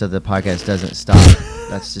space so the podcast doesn't stop.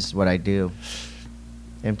 That's just what I do.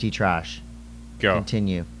 Empty trash. Go.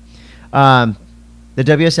 Continue. The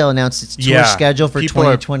WSL announced its tour schedule for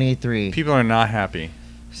 2023. People are not happy.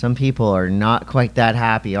 Some people are not quite that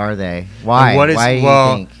happy, are they? Why? Why do you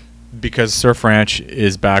think? Because Surf Ranch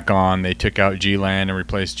is back on. They took out G-Land and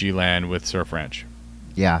replaced G-Land with Surf Ranch.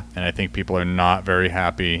 Yeah. And I think people are not very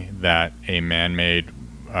happy that a man-made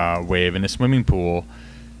wave in a swimming pool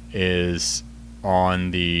is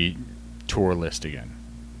on the tour list again.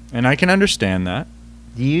 And I can understand that.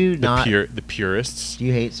 Do you the purists. Do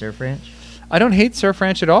you hate Surf Ranch? I don't hate Surf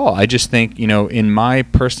Ranch at all. I just think, in my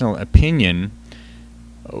personal opinion,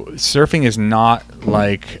 surfing is not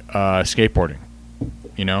like skateboarding.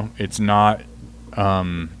 It's not.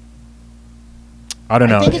 I don't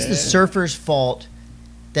know. I think it's the surfers' fault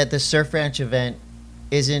that the Surf Ranch event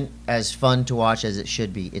isn't as fun to watch as it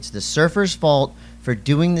should be. It's the surfers' fault for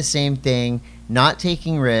doing the same thing, not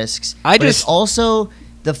taking risks. But it's also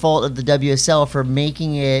the fault of the WSL for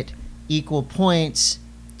making it equal points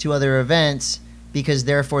to other events, because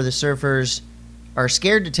therefore the surfers are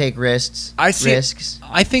scared to take risks. I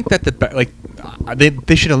think that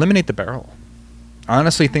they should eliminate the barrel. I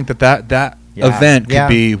honestly think that event could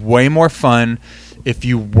be way more fun if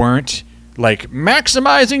you weren't like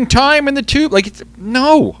maximizing time in the tube. I've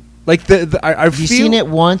seen it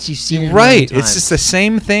once. You've seen it right. It's just the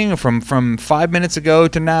same thing from 5 minutes ago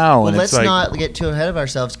to now. Well, and let's not get too ahead of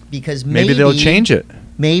ourselves, because maybe they'll change it.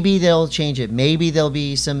 Maybe they'll change it. Maybe there'll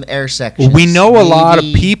be some air sections. Well, we know a lot of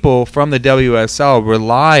people from the WSL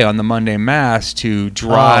rely on the Monday M.A.S. to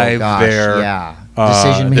drive their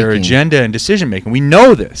agenda and decision making. We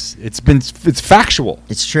know this. It's factual.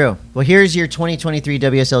 It's true. Well, here's your 2023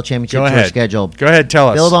 WSL Championship Tour schedule. Go ahead, tell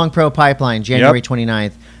us. Billabong Pro Pipeline, January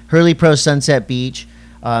 29th. Hurley Pro Sunset Beach.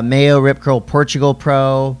 Mayo Rip Curl Portugal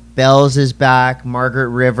Pro. Bells is back. Margaret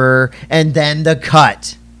River. And then the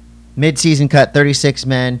cut. Mid-season cut, 36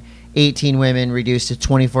 men, 18 women, reduced to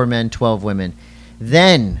 24 men, 12 women.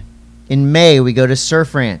 Then, in May, we go to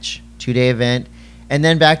Surf Ranch, 2-day event. And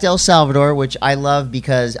then back to El Salvador, which I love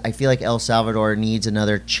because I feel like El Salvador needs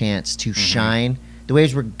another chance to shine. The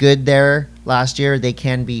waves were good there last year. They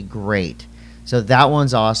can be great. So that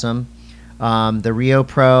one's awesome. The Rio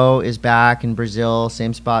Pro is back in Brazil,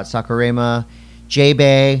 same spot, Saquarema,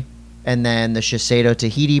 J-Bay, and then the Shiseido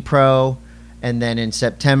Tahiti Pro. And then in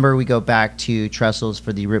September, we go back to Trestles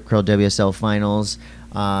for the Rip Curl WSL Finals.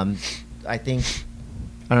 I don't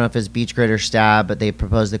know if it's Beach Grit or Stab, but they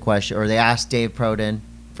proposed the question, or they asked Dave Proden,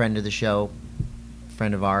 friend of the show,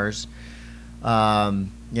 friend of ours, do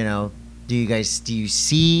you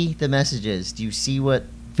see the messages? Do you see what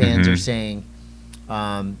fans are saying?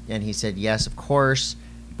 And he said, yes, of course.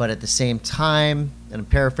 But at the same time, and I'm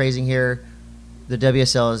paraphrasing here, the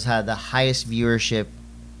WSL has had the highest viewership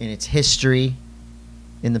in its history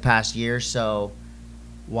in the past year. So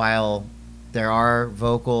while there are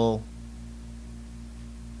vocal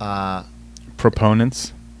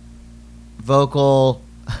opponents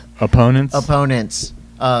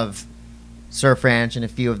of Surf Ranch and a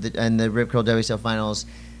few of the Rip Curl WSL Finals,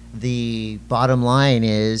 the bottom line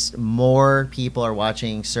is more people are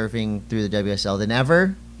watching surfing through the WSL than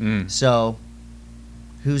ever. So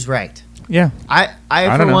who's right? Yeah,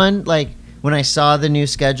 I for one, like, when I saw the new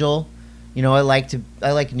schedule, I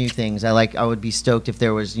like new things. I would be stoked if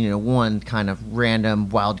there was, one kind of random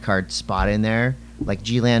wild card spot in there, like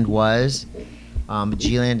G-Land was. But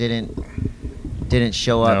G-Land didn't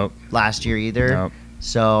show up last year either. Nope.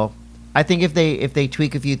 So I think if they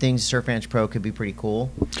tweak a few things, Surf Ranch Pro could be pretty cool.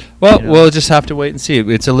 Well, we'll just have to wait and see.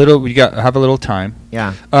 We have a little time.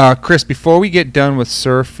 Yeah. Chris, before we get done with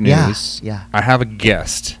surf news, I have a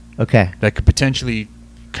guest. Okay. That could potentially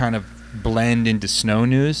kind of blend into snow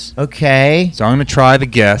news. Okay. So I'm going to try the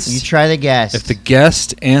guest. You try the guest. If the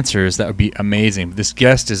guest answers, that would be amazing. This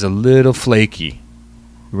guest is a little flaky.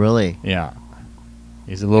 Really? Yeah.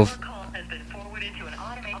 He's a little...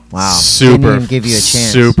 Wow. Super. Didn't even give you a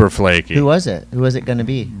chance. Super flaky. Who was it? Who was it going to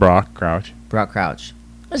be? Brock Crouch. I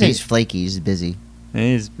say he's flaky. He's busy.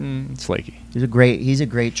 He's flaky. He's a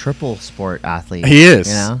great triple sport athlete. He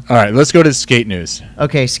is. All right, let's go to skate news.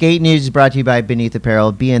 Okay, skate news is brought to you by Beneath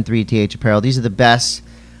Apparel, BN3TH Apparel. These are the best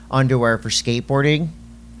underwear for skateboarding,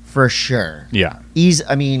 for sure. Yeah.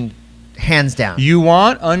 Hands down. You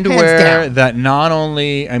want underwear that not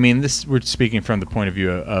only, we're speaking from the point of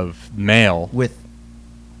view of male. With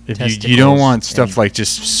if you don't want stuff like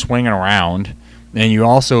just swinging around, and you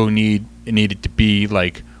also need it to be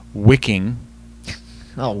like wicking.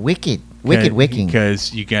 Oh, wicking.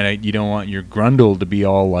 Because you don't want your grundle to be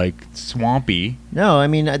all like swampy. No,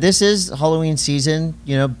 this is Halloween season.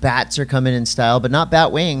 Bats are coming in style, but not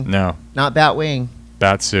bat wing. No. Not bat wing.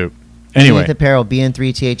 Bat soup. Anyway. Beneath Apparel,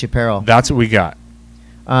 BN3TH Apparel. That's what we got.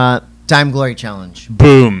 Time Glory Challenge.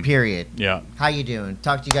 Boom. Period. Yeah. How you doing?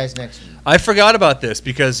 Talk to you guys next week. I forgot about this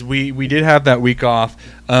because we did have that week off.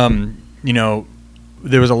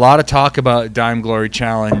 There was a lot of talk about Dime Glory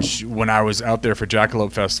Challenge when I was out there for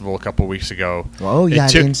Jackalope Festival a couple weeks ago. Oh, yeah,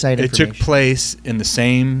 inside information. It took place in the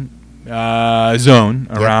same zone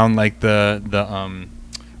around like the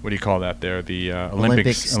what do you call that there? The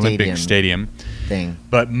Olympic Stadium. thing.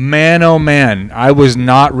 But man, oh man, I was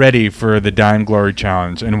not ready for the Dime Glory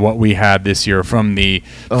Challenge and what we had this year, from the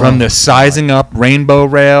sizing up rainbow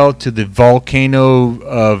rail to the volcano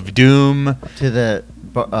of doom to the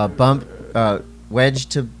bump wedge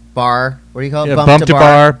to bar. What do you call it? Yeah, bump to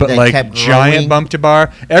bar, but like giant growing. bump to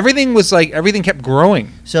bar. Everything kept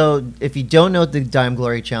growing. So if you don't know what the Dime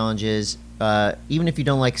Glory Challenge is, even if you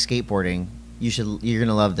don't like skateboarding, you're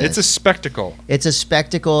gonna love this. It's a spectacle. It's a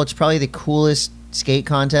spectacle. It's probably the coolest skate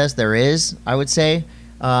contest there is, I would say.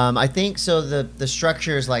 I think so. The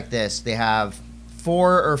structure is like this. They have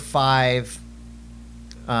 4 or 5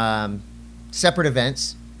 separate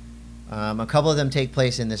events. A couple of them take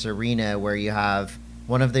place in this arena where you have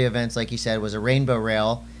one of the events, like you said, was a rainbow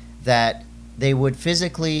rail that they would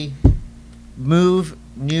physically move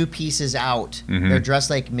new pieces out. Mm-hmm. They're dressed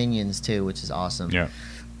like minions too, which is awesome. Yeah.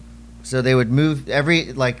 So they would move every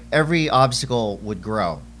obstacle would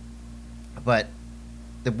grow, but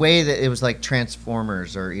the way that it was like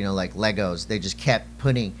Transformers or like Legos, they just kept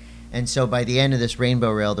putting. And so by the end of this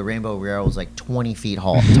rainbow rail, the rainbow rail was like 20 feet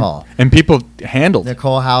tall. And people handled.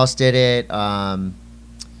 Nicole Hause did it.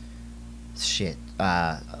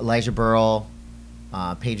 Elijah Burrell,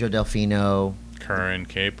 Pedro Delfino, Curran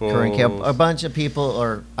Capel. A bunch of people,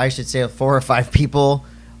 or I should say 4 or 5 people,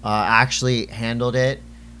 actually handled it,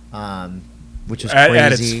 which was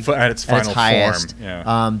crazy. At its final highest. form.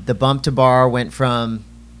 Yeah. The bump to bar went from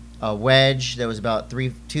a wedge that was about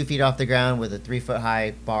 2 feet off the ground with a 3-foot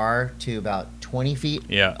high bar to about 20 feet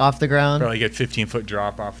off the ground. Probably get 15-foot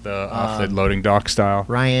drop off the loading dock style.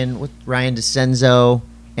 Ryan DeCenzo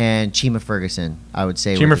and Chima Ferguson, I would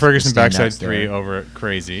say. Chima Ferguson backside 3 over it,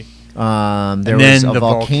 crazy. There was a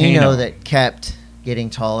volcano that kept getting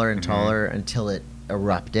taller and taller until it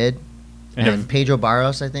erupted. And Pedro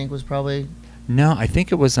Barros, I think, was probably. No, I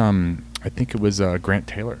think it was Grant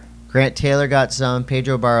Taylor. Grant Taylor got some.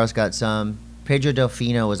 Pedro Barros got some. Pedro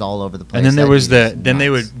Delfino was all over the place. And then there was they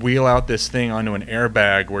would wheel out this thing onto an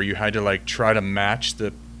airbag where you had to like try to match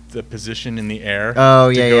the position in the air. Oh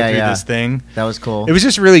to yeah, go yeah, through yeah. this thing. That was cool. It was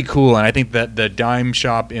just really cool, and I think that the Dime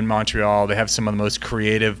Shop in Montreal, they have some of the most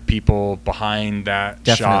creative people behind that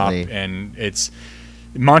Definitely. shop, and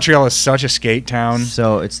Montreal is such a skate town.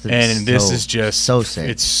 So this is just so sick.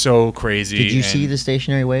 It's so crazy. Did you see the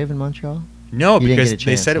stationary wave in Montreal? No, You didn't because get a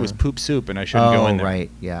they chance, said it huh? was poop soup, and I shouldn't go in there. Oh, right,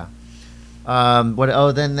 yeah.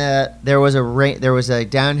 There was a rail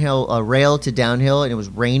to downhill, and it was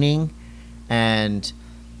raining, and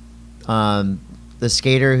the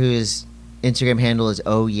skater whose Instagram handle is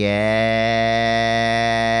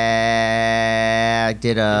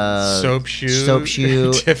did a soap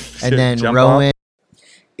shoe, and then Rowan.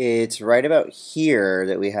 It's right about here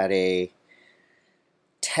that we had a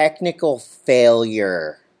technical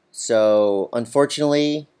failure. So,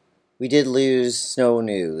 unfortunately, we did lose Snow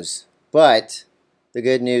News. But the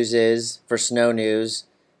good news is, for Snow News,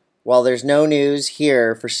 while there's no news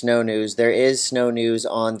here for Snow News, there is Snow News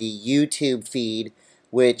on the YouTube feed,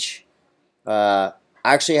 which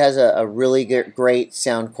actually has a really great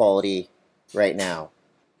sound quality right now.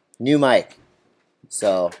 New mic.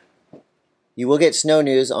 So, you will get Snow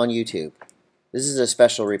News on YouTube. This is a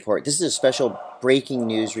special report. This is a special breaking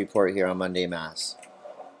news report here on Monday M.A.S.S.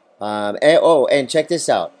 And check this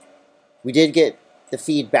out. We did get the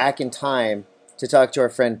feed back in time to talk to our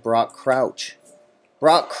friend Brock Crouch.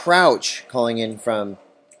 Brock Crouch calling in from,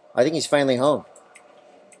 I think he's finally home.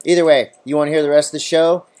 Either way, you want to hear the rest of the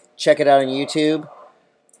show? Check it out on YouTube.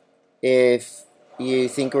 If you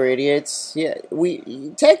think we're idiots, yeah, we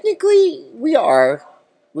are.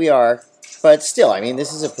 But still, I mean,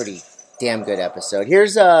 this is a pretty damn good episode.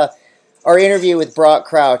 Here's our interview with Brock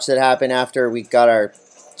Crouch that happened after we got our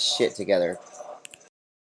shit together.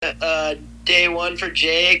 Day 1 for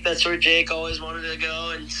Jake. That's where Jake always wanted to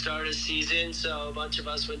go and start his season. So a bunch of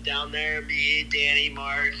us went down there. Me, Danny,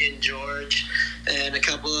 Mark, and George, and a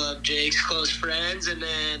couple of Jake's close friends. And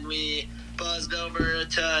then we buzzed over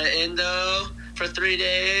to Indo for 3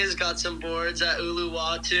 days. Got some boards at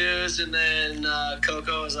Uluwatu's. And then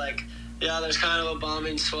Coco was like, yeah, there's kind of a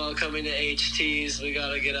bombing swell coming to HT's. We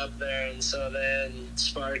got to get up there. And so then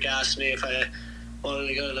Spark asked me if I wanted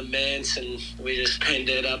to go to the M.A.S.S, and we just pinned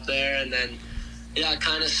it up there. And then, yeah,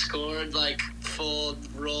 kind of scored like full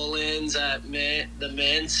roll-ins at the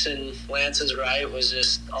M.A.S.S, and Lance's right was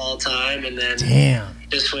just all time. And then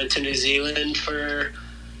just went to New Zealand for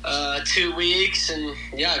 2 weeks, and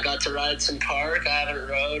yeah, got to ride some park. I haven't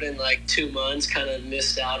rode in like 2 months, kind of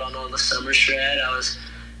missed out on all the summer shred. I was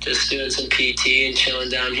just doing some PT and chilling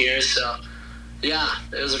down here, so Yeah,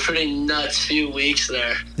 it was a pretty nuts few weeks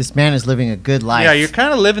there. This man is living a good life. Yeah, you're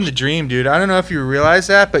kind of living the dream, dude. I don't know if you realize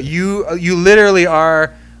that, but you literally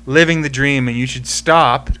are living the dream, and you should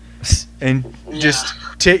stop and just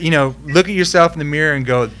look at yourself in the mirror and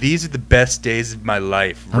go, "These are the best days of my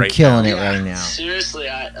life." I'm killing it right now. Seriously,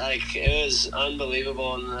 it was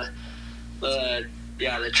unbelievable, and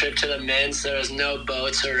the trip to the Mints, there was no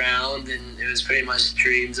boats around, and it was pretty much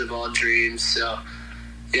dreams of all dreams. So.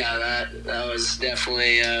 Yeah, that was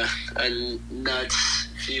definitely a nuts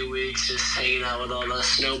few weeks, just hanging out with all the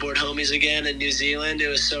snowboard homies again in New Zealand. It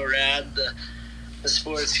was so rad. The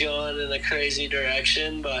sport's going in a crazy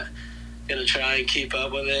direction, but gonna try and keep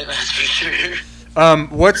up with it. That's for sure.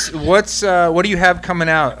 What do you have coming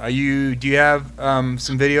out? Do you have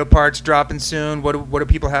some video parts dropping soon? What do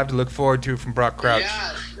people have to look forward to from Brock Crouch?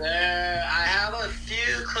 Yeah, I have a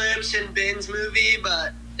few clips in Ben's movie,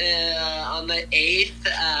 but. On the 8th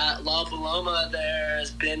at La Paloma, there's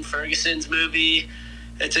Ben Ferguson's movie.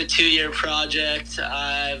 It's a 2-year project.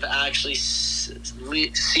 I've actually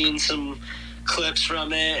seen some clips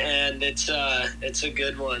from it, and it's a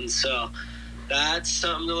good one. So that's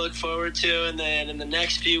something to look forward to. And then in the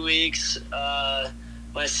next few weeks,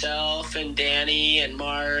 myself and Danny and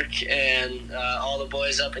Mark and all the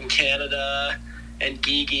boys up in Canada and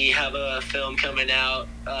Gigi have a film coming out,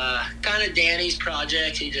 kind of Danny's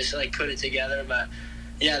project. He just put it together, but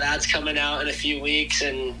yeah, that's coming out in a few weeks,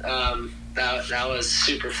 and that was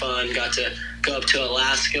super fun. Got to go up to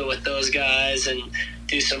Alaska with those guys and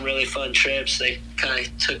do some really fun trips. They kind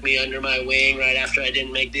of took me under my wing right after I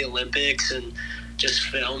didn't make the Olympics, and just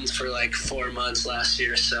filmed for 4 months last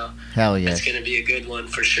year. So hell yeah, it's gonna be a good one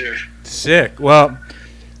for sure. Sick. Well,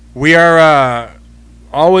 we are.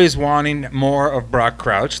 Always wanting more of Brock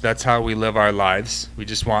Crouch. That's how we live our lives. We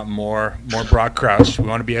just want more Brock Crouch. We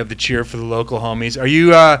want to be able to cheer for the local homies. Are you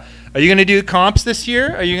going to do comps this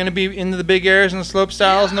year? Are you going to be into the big airs and the slope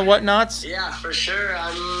styles and the whatnots? Yeah, for sure.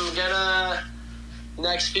 I'm gonna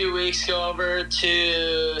next few weeks go over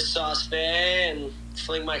to Sauce Bay and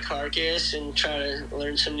fling my carcass and try to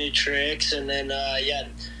learn some new tricks, and then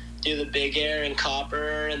do the big air and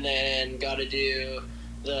copper, and then got to do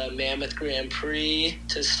the Mammoth Grand Prix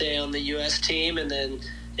to stay on the U.S. team, and then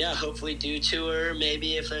hopefully do tour.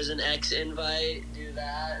 Maybe if there's an X invite, do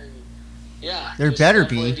that. And there better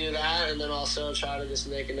be. Do that, and then also try to just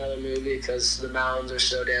make another movie because the mountains are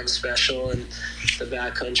so damn special, and the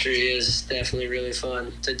backcountry is definitely really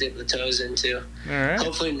fun to dip the toes into. All right.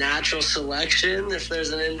 Hopefully natural selection. If there's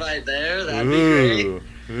an invite there, that'd be great.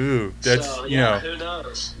 Ooh, that's so, who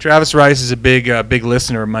knows? Travis Rice is a big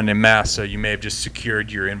Listener of Monday M.A.S.S, so you may have just secured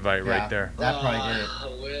your invite right there. That probably did it.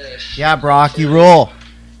 I wish. Yeah, Brock, you rule.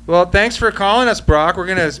 Well, thanks for calling us, Brock. We're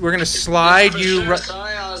gonna slide you. Sure.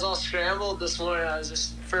 Sorry, I was all scrambled this morning. I was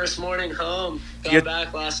just first morning home. Got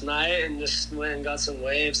back last night and just went and got some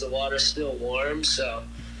waves. The water's still warm, so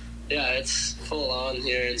it's full on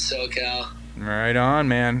here in SoCal. Right on,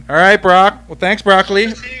 man. All right, Brock. Well, thanks, Broccoli.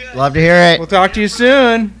 Love to hear it. We'll talk to you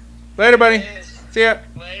soon. Later, buddy. See ya.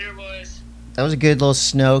 Later, boys. That was a good little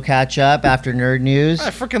snow catch-up after Nerd News. I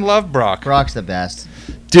freaking love Brock. Brock's the best.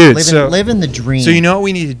 Dude, living the dream. So you know what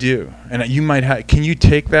we need to do? And you might have... Can you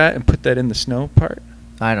take that and put that in the snow part?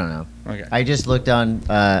 I don't know. Okay. I just looked on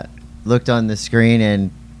the screen,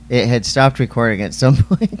 and it had stopped recording at some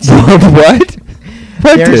point. What?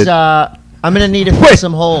 There's I'm gonna need to fill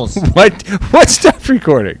some holes. What stopped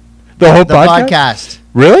recording? The whole podcast.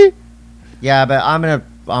 Really? Yeah, but I'm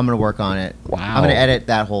gonna work on it. Wow. I'm gonna edit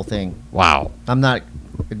that whole thing. Wow. I'm not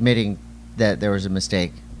admitting that there was a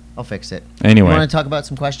mistake. I'll fix it. Anyway. You want to talk about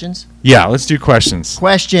some questions? Yeah, let's do questions.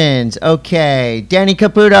 Questions. Okay. Danny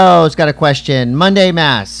Caputo's got a question. Monday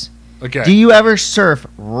M.A.S.S. Okay. Do you ever surf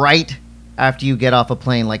right after you get off a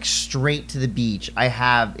plane, straight to the beach? I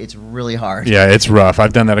have. It's really hard. Yeah, it's rough.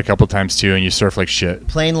 I've done that a couple times too, and you surf like shit.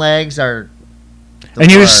 Plain legs are the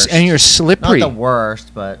and worst. You're slippery. Not the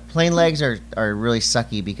worst, but plain legs are really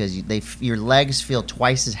sucky because your legs feel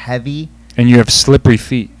twice as heavy. And you have slippery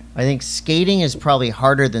feet. I think skating is probably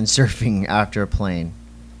harder than surfing after a plane.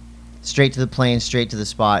 Straight to the plane, straight to the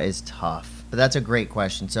spot is tough. But that's a great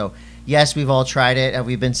question. So, yes, we've all tried it. Have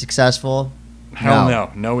we been successful? Hell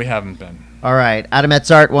no. No, we haven't been. All right. Adam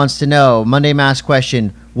Merriman wants to know, Monday M.A.S.S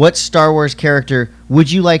question, what Star Wars character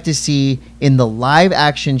would you like to see in the live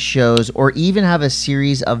action shows or even have a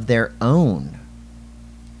series of their own?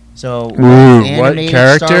 So, what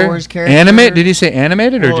character? Star Wars character? Animate? Did you say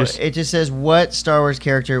animated or just? It just says, what Star Wars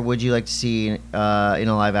character would you like to see in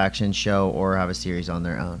a live action show or have a series on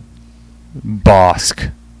their own?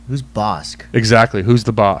 Bosk. Who's Bosk? Exactly. Who's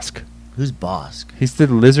the Bosk? Who's Bosk? He's the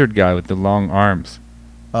lizard guy with the long arms.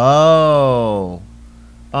 Oh.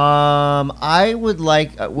 I would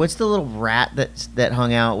like. What's the little rat that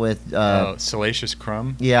hung out with? Salacious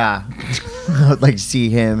Crumb. Yeah, I would like to see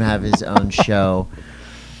him have his own show.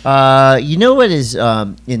 You know what is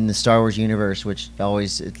in the Star Wars universe, which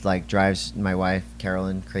always drives my wife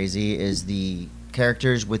Carolyn crazy, is the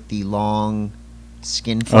characters with the long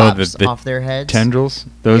skin flaps off their heads. Tendrils.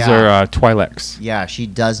 Those are Twi'leks. Yeah, she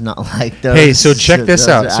does not like those. Hey, so check this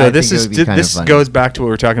out. So this goes back to what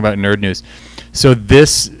we were talking about in Nerd News. So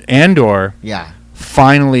this Andor,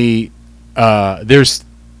 finally, there's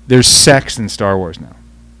sex in Star Wars now.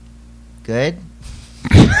 Good.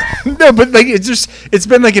 No, but it's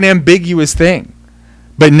been like an ambiguous thing,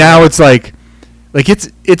 but now it's like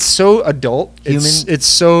it's so adult.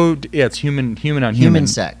 It's human on human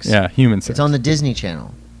sex. Yeah, human sex. It's on the Disney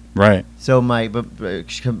Channel. Right. So my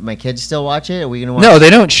kids still watch it? Are we gonna watch? No, they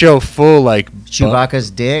don't show full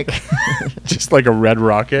Chewbacca's dick. Just like a red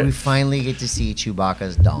rocket. We finally get to see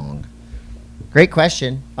Chewbacca's dong. Great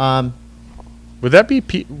question. Would that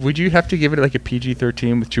be? Would you have to give it like a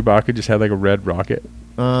PG-13 with Chewbacca just had like a red rocket?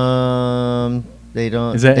 They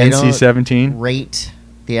don't. Is that NC-17? Rate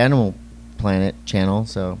the Animal Planet channel,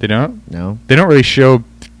 so they don't. No, they don't really show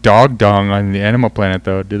dog dong on the Animal Planet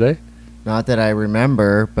though, do they? Not that I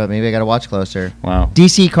remember, but maybe I got to watch closer. Wow.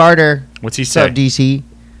 DC Carter. What's he say? What's up, DC?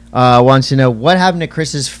 Wants to know what happened to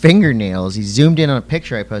Chris's fingernails. He zoomed in on a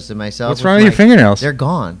picture I posted myself. What's wrong with your fingernails? They're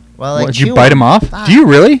gone. Well, did you bite them off? Fuck. Do you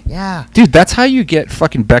really? Yeah. Dude, that's how you get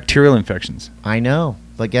fucking bacterial infections. I know,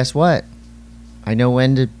 but guess what? I know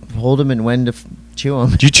when to hold them and when to chew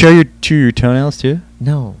them. Do you chew your toenails too?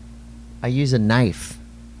 No. I use a knife.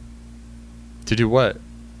 To do what?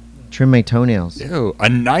 Trim my toenails. Ew, a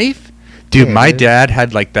knife? Dude, my dad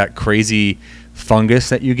had like that crazy fungus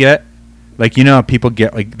that you get. Like, you know how people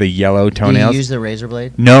get like the yellow toenails? Did he use the razor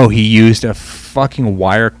blade? No, he used a fucking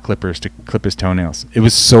wire clippers to clip his toenails. It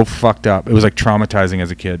was so fucked up. It was like traumatizing as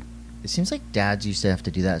a kid. It seems like dads used to have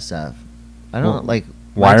to do that stuff. I don't like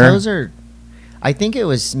wire. My toes are. I think it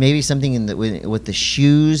was maybe something in with the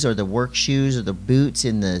shoes or the work shoes or the boots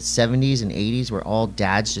in the 70s and 80s where all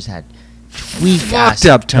dads just had fucked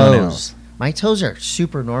up toenails. My toes are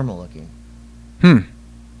super normal looking.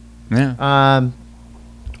 Yeah.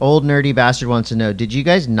 Old nerdy bastard wants to know: did you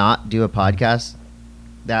guys not do a podcast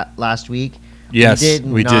that last week? Yes,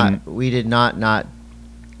 we didn't. We did not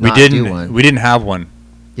do one. We didn't have one.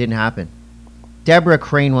 Didn't happen. Deborah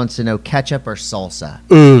Crane wants to know: ketchup or salsa?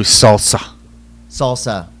 Ooh, salsa.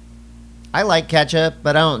 Salsa. I like ketchup,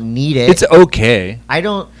 but I don't need it. It's okay. I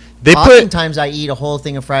don't. Oftentimes, I eat a whole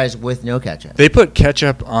thing of fries with no ketchup. They put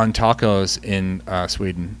ketchup on tacos in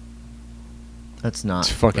Sweden. That's not.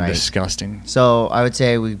 It's fucking right. Disgusting. So I would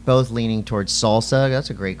say we're both leaning towards salsa. That's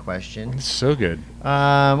a great question. It's so good.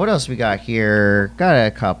 What else we got here? Got a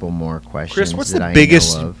couple more questions. Chris, what's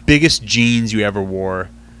the biggest jeans you ever wore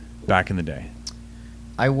back in the day?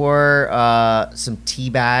 I wore some tea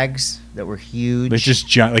bags that were huge. Like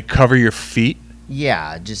just like cover your feet?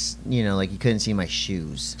 Yeah, just, like you couldn't see my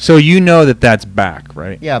shoes. So you know that's back,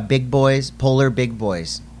 right? Yeah, big boys, polar big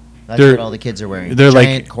boys. That's what all the kids are wearing. They're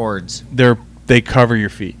giant cords. They cover your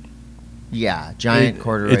feet. Yeah, giant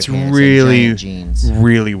corduroy pants really, and giant jeans.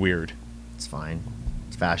 Really weird. It's fine.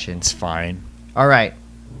 It's fashion. It's fine. All right.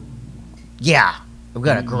 Yeah, we've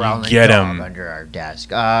got a growling dog under our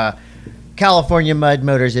desk. California Mud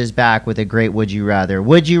Motors is back with a great Would You Rather.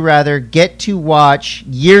 Would you rather get to watch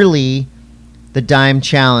yearly the Dime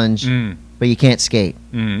Challenge, but you can't skate?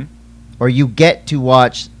 Mm-hmm. Or you get to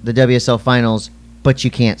watch the WSL Finals, but you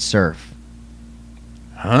can't surf?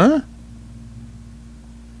 Huh?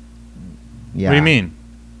 Yeah. What do you mean?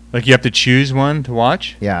 Like you have to choose one to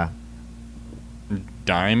watch? Yeah.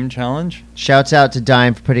 Dime Challenge? Shouts out to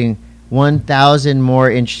Dime for putting 1,000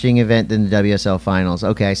 more interesting event than the WSL Finals.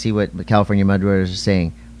 Okay, I see what California Mud Motors are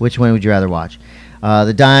saying. Which one would you rather watch?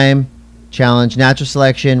 The Dime Challenge, natural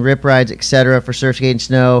selection, rip rides, etc. for surf, skate, and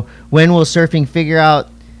snow. When will surfing figure out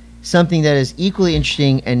something that is equally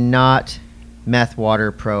interesting and not meth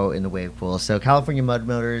water pro in the wave pool? So California Mud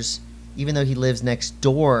Motors, even though he lives next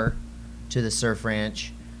door to the surf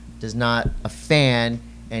ranch, does not a fan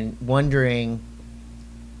and wondering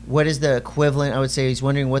what is the equivalent. I would say he's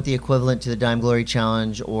wondering what the equivalent to the Dime Glory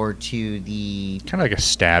Challenge or to the kind of like a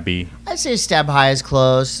stabby. I'd say Stab High is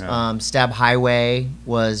close. Yeah. Stab Highway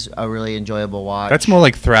was a really enjoyable watch. That's more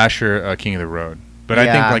like Thrasher King of the Road, But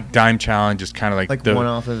I think like Dime Challenge is kind of like the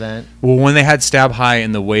one-off event. Well, when they had Stab High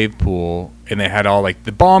in the wave pool, and they had all like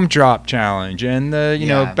the bomb drop challenge and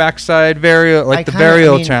the backside varial, like the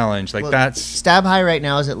varial challenge, like that's Stab High right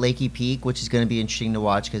now is at Lakey Peak, which is going to be interesting to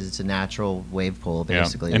watch because it's a natural wave pool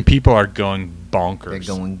basically. And people are going bonkers.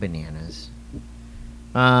 They're going bananas.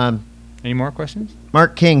 Any more questions?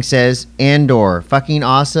 Mark King says, Andor, fucking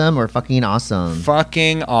awesome or fucking awesome?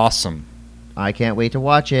 Fucking awesome. I can't wait to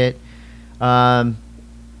watch it.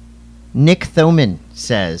 Nick Thoman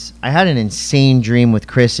says, I had an insane dream with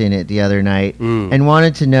Chris in it the other night and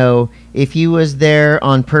wanted to know if he was there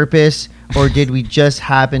on purpose or did we just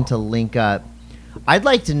happen to link up. I'd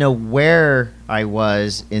like to know where I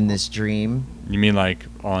was in this dream. You mean like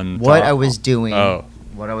on what I was doing,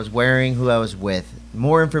 what I was wearing, who I was with.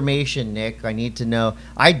 More information, Nick. I need to know.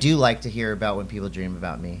 I do like to hear about when people dream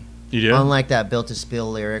about me. You do? Unlike that Built to Spill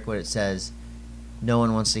lyric where it says, no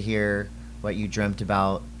one wants to hear what you dreamt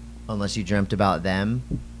about unless you dreamt about them.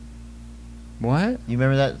 What? You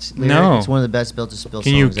remember that lyric? No. It's one of the best Built to Spill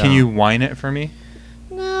songs. Can you whine it for me?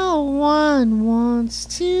 No one wants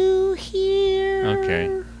to hear.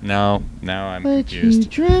 Okay. Now I'm what confused. You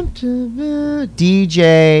dreamt about.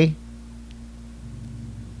 DJ.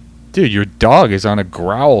 Dude, your dog is on a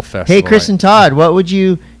growl festival. Hey, Chris and Todd, what would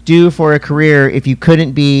you do for a career if you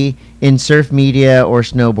couldn't be in surf media or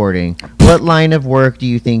snowboarding? What line of work do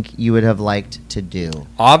you think you would have liked to do?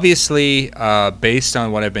 Obviously, based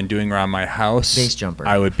on what I've been doing around my house, base jumper.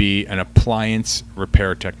 I would be an appliance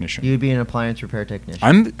repair technician. You would be an appliance repair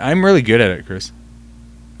technician. I'm really good at it, Chris.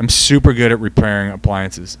 I'm super good at repairing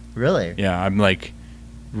appliances. Really? Yeah, I'm like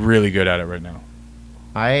really good at it right now.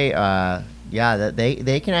 Yeah,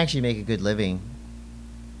 they can actually make a good living.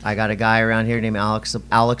 I got a guy around here named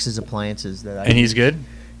Alex's Appliances. And he's good?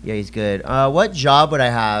 Yeah, he's good. What job would I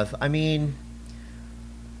have? I mean,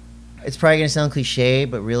 it's probably going to sound cliche,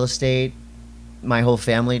 but real estate, my whole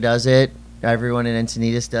family does it. Everyone in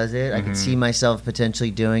Encinitas does it. I could see myself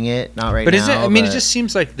potentially doing it. Not right now. But is it? I mean, it just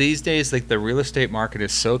seems like these days, like the real estate market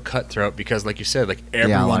is so cutthroat because, like you said, like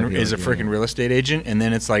everyone is a freaking real estate agent, and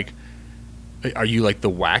then it's like, are you like the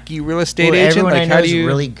wacky real estate agent? Everyone like, I know is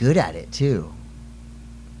really good at it too.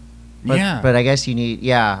 But, but I guess you need.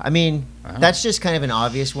 Yeah, I mean, that's just kind of an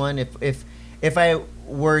obvious one. If I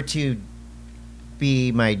were to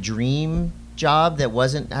be my dream job that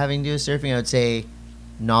wasn't having to do with surfing, I would say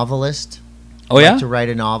novelist. Oh yeah, to write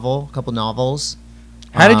a couple novels.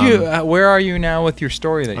 How did you? Where are you now with your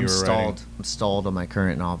story that you were writing? I'm stalled on my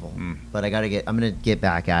current novel, but I'm gonna get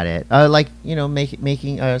back at it.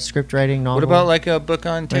 Making script writing novel. What about like a book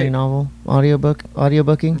on tape? Writing novel,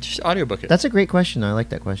 audiobooking. Just audiobook it. That's a great question. I like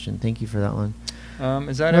that question. Thank you for that one.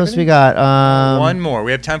 Is that what else we got? One more.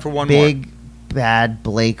 We have time for one more. Big Bad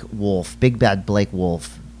Blake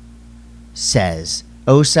Wolf says,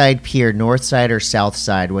 O-side pier, north side or south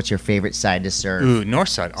side? What's your favorite side to surf? Ooh, north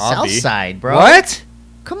side. South side, bro. What?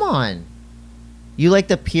 Come on. You like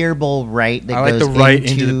the pier bowl right that goes the right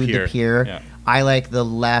into the pier. Yeah. I like the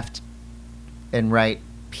left and right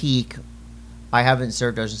peak. I haven't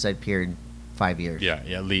surfed Oceanside Pier in 5 years. Yeah,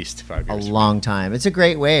 at least 5 years. A long time. It's a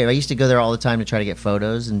great wave. I used to go there all the time to try to get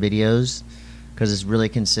photos and videos because it's really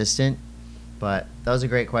consistent. But that was a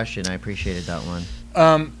great question. I appreciated that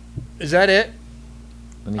one. Is that it?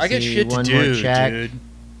 Let me I see. get shit One to more do, check. dude.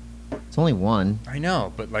 It's only one. I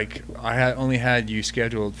know, but like I only had you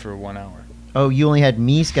scheduled for 1 hour. Oh, you only had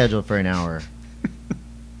me scheduled for an hour.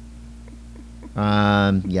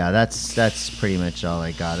 Yeah, that's pretty much all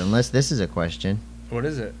I got. Unless this is a question. What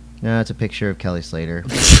is it? No, it's a picture of Kelly Slater.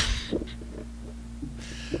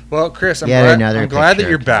 Well, Chris, I'm glad that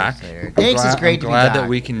you're back. Thanks, it's great to be back. I'm glad that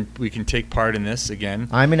we can take part in this again.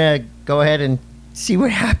 I'm gonna go ahead and see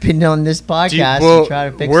what happened on this podcast and try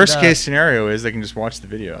to fix it up. Worst case scenario is they can just watch the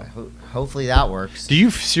video. Hopefully that works. Do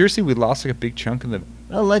you seriously? We lost like a big chunk of the.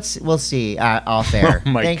 Well, we'll see off air. Oh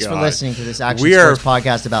my Thanks God. for listening to this Action Sports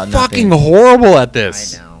podcast about nothing. Fucking horrible at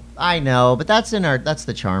this. I know, but that's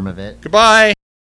the charm of it. Goodbye.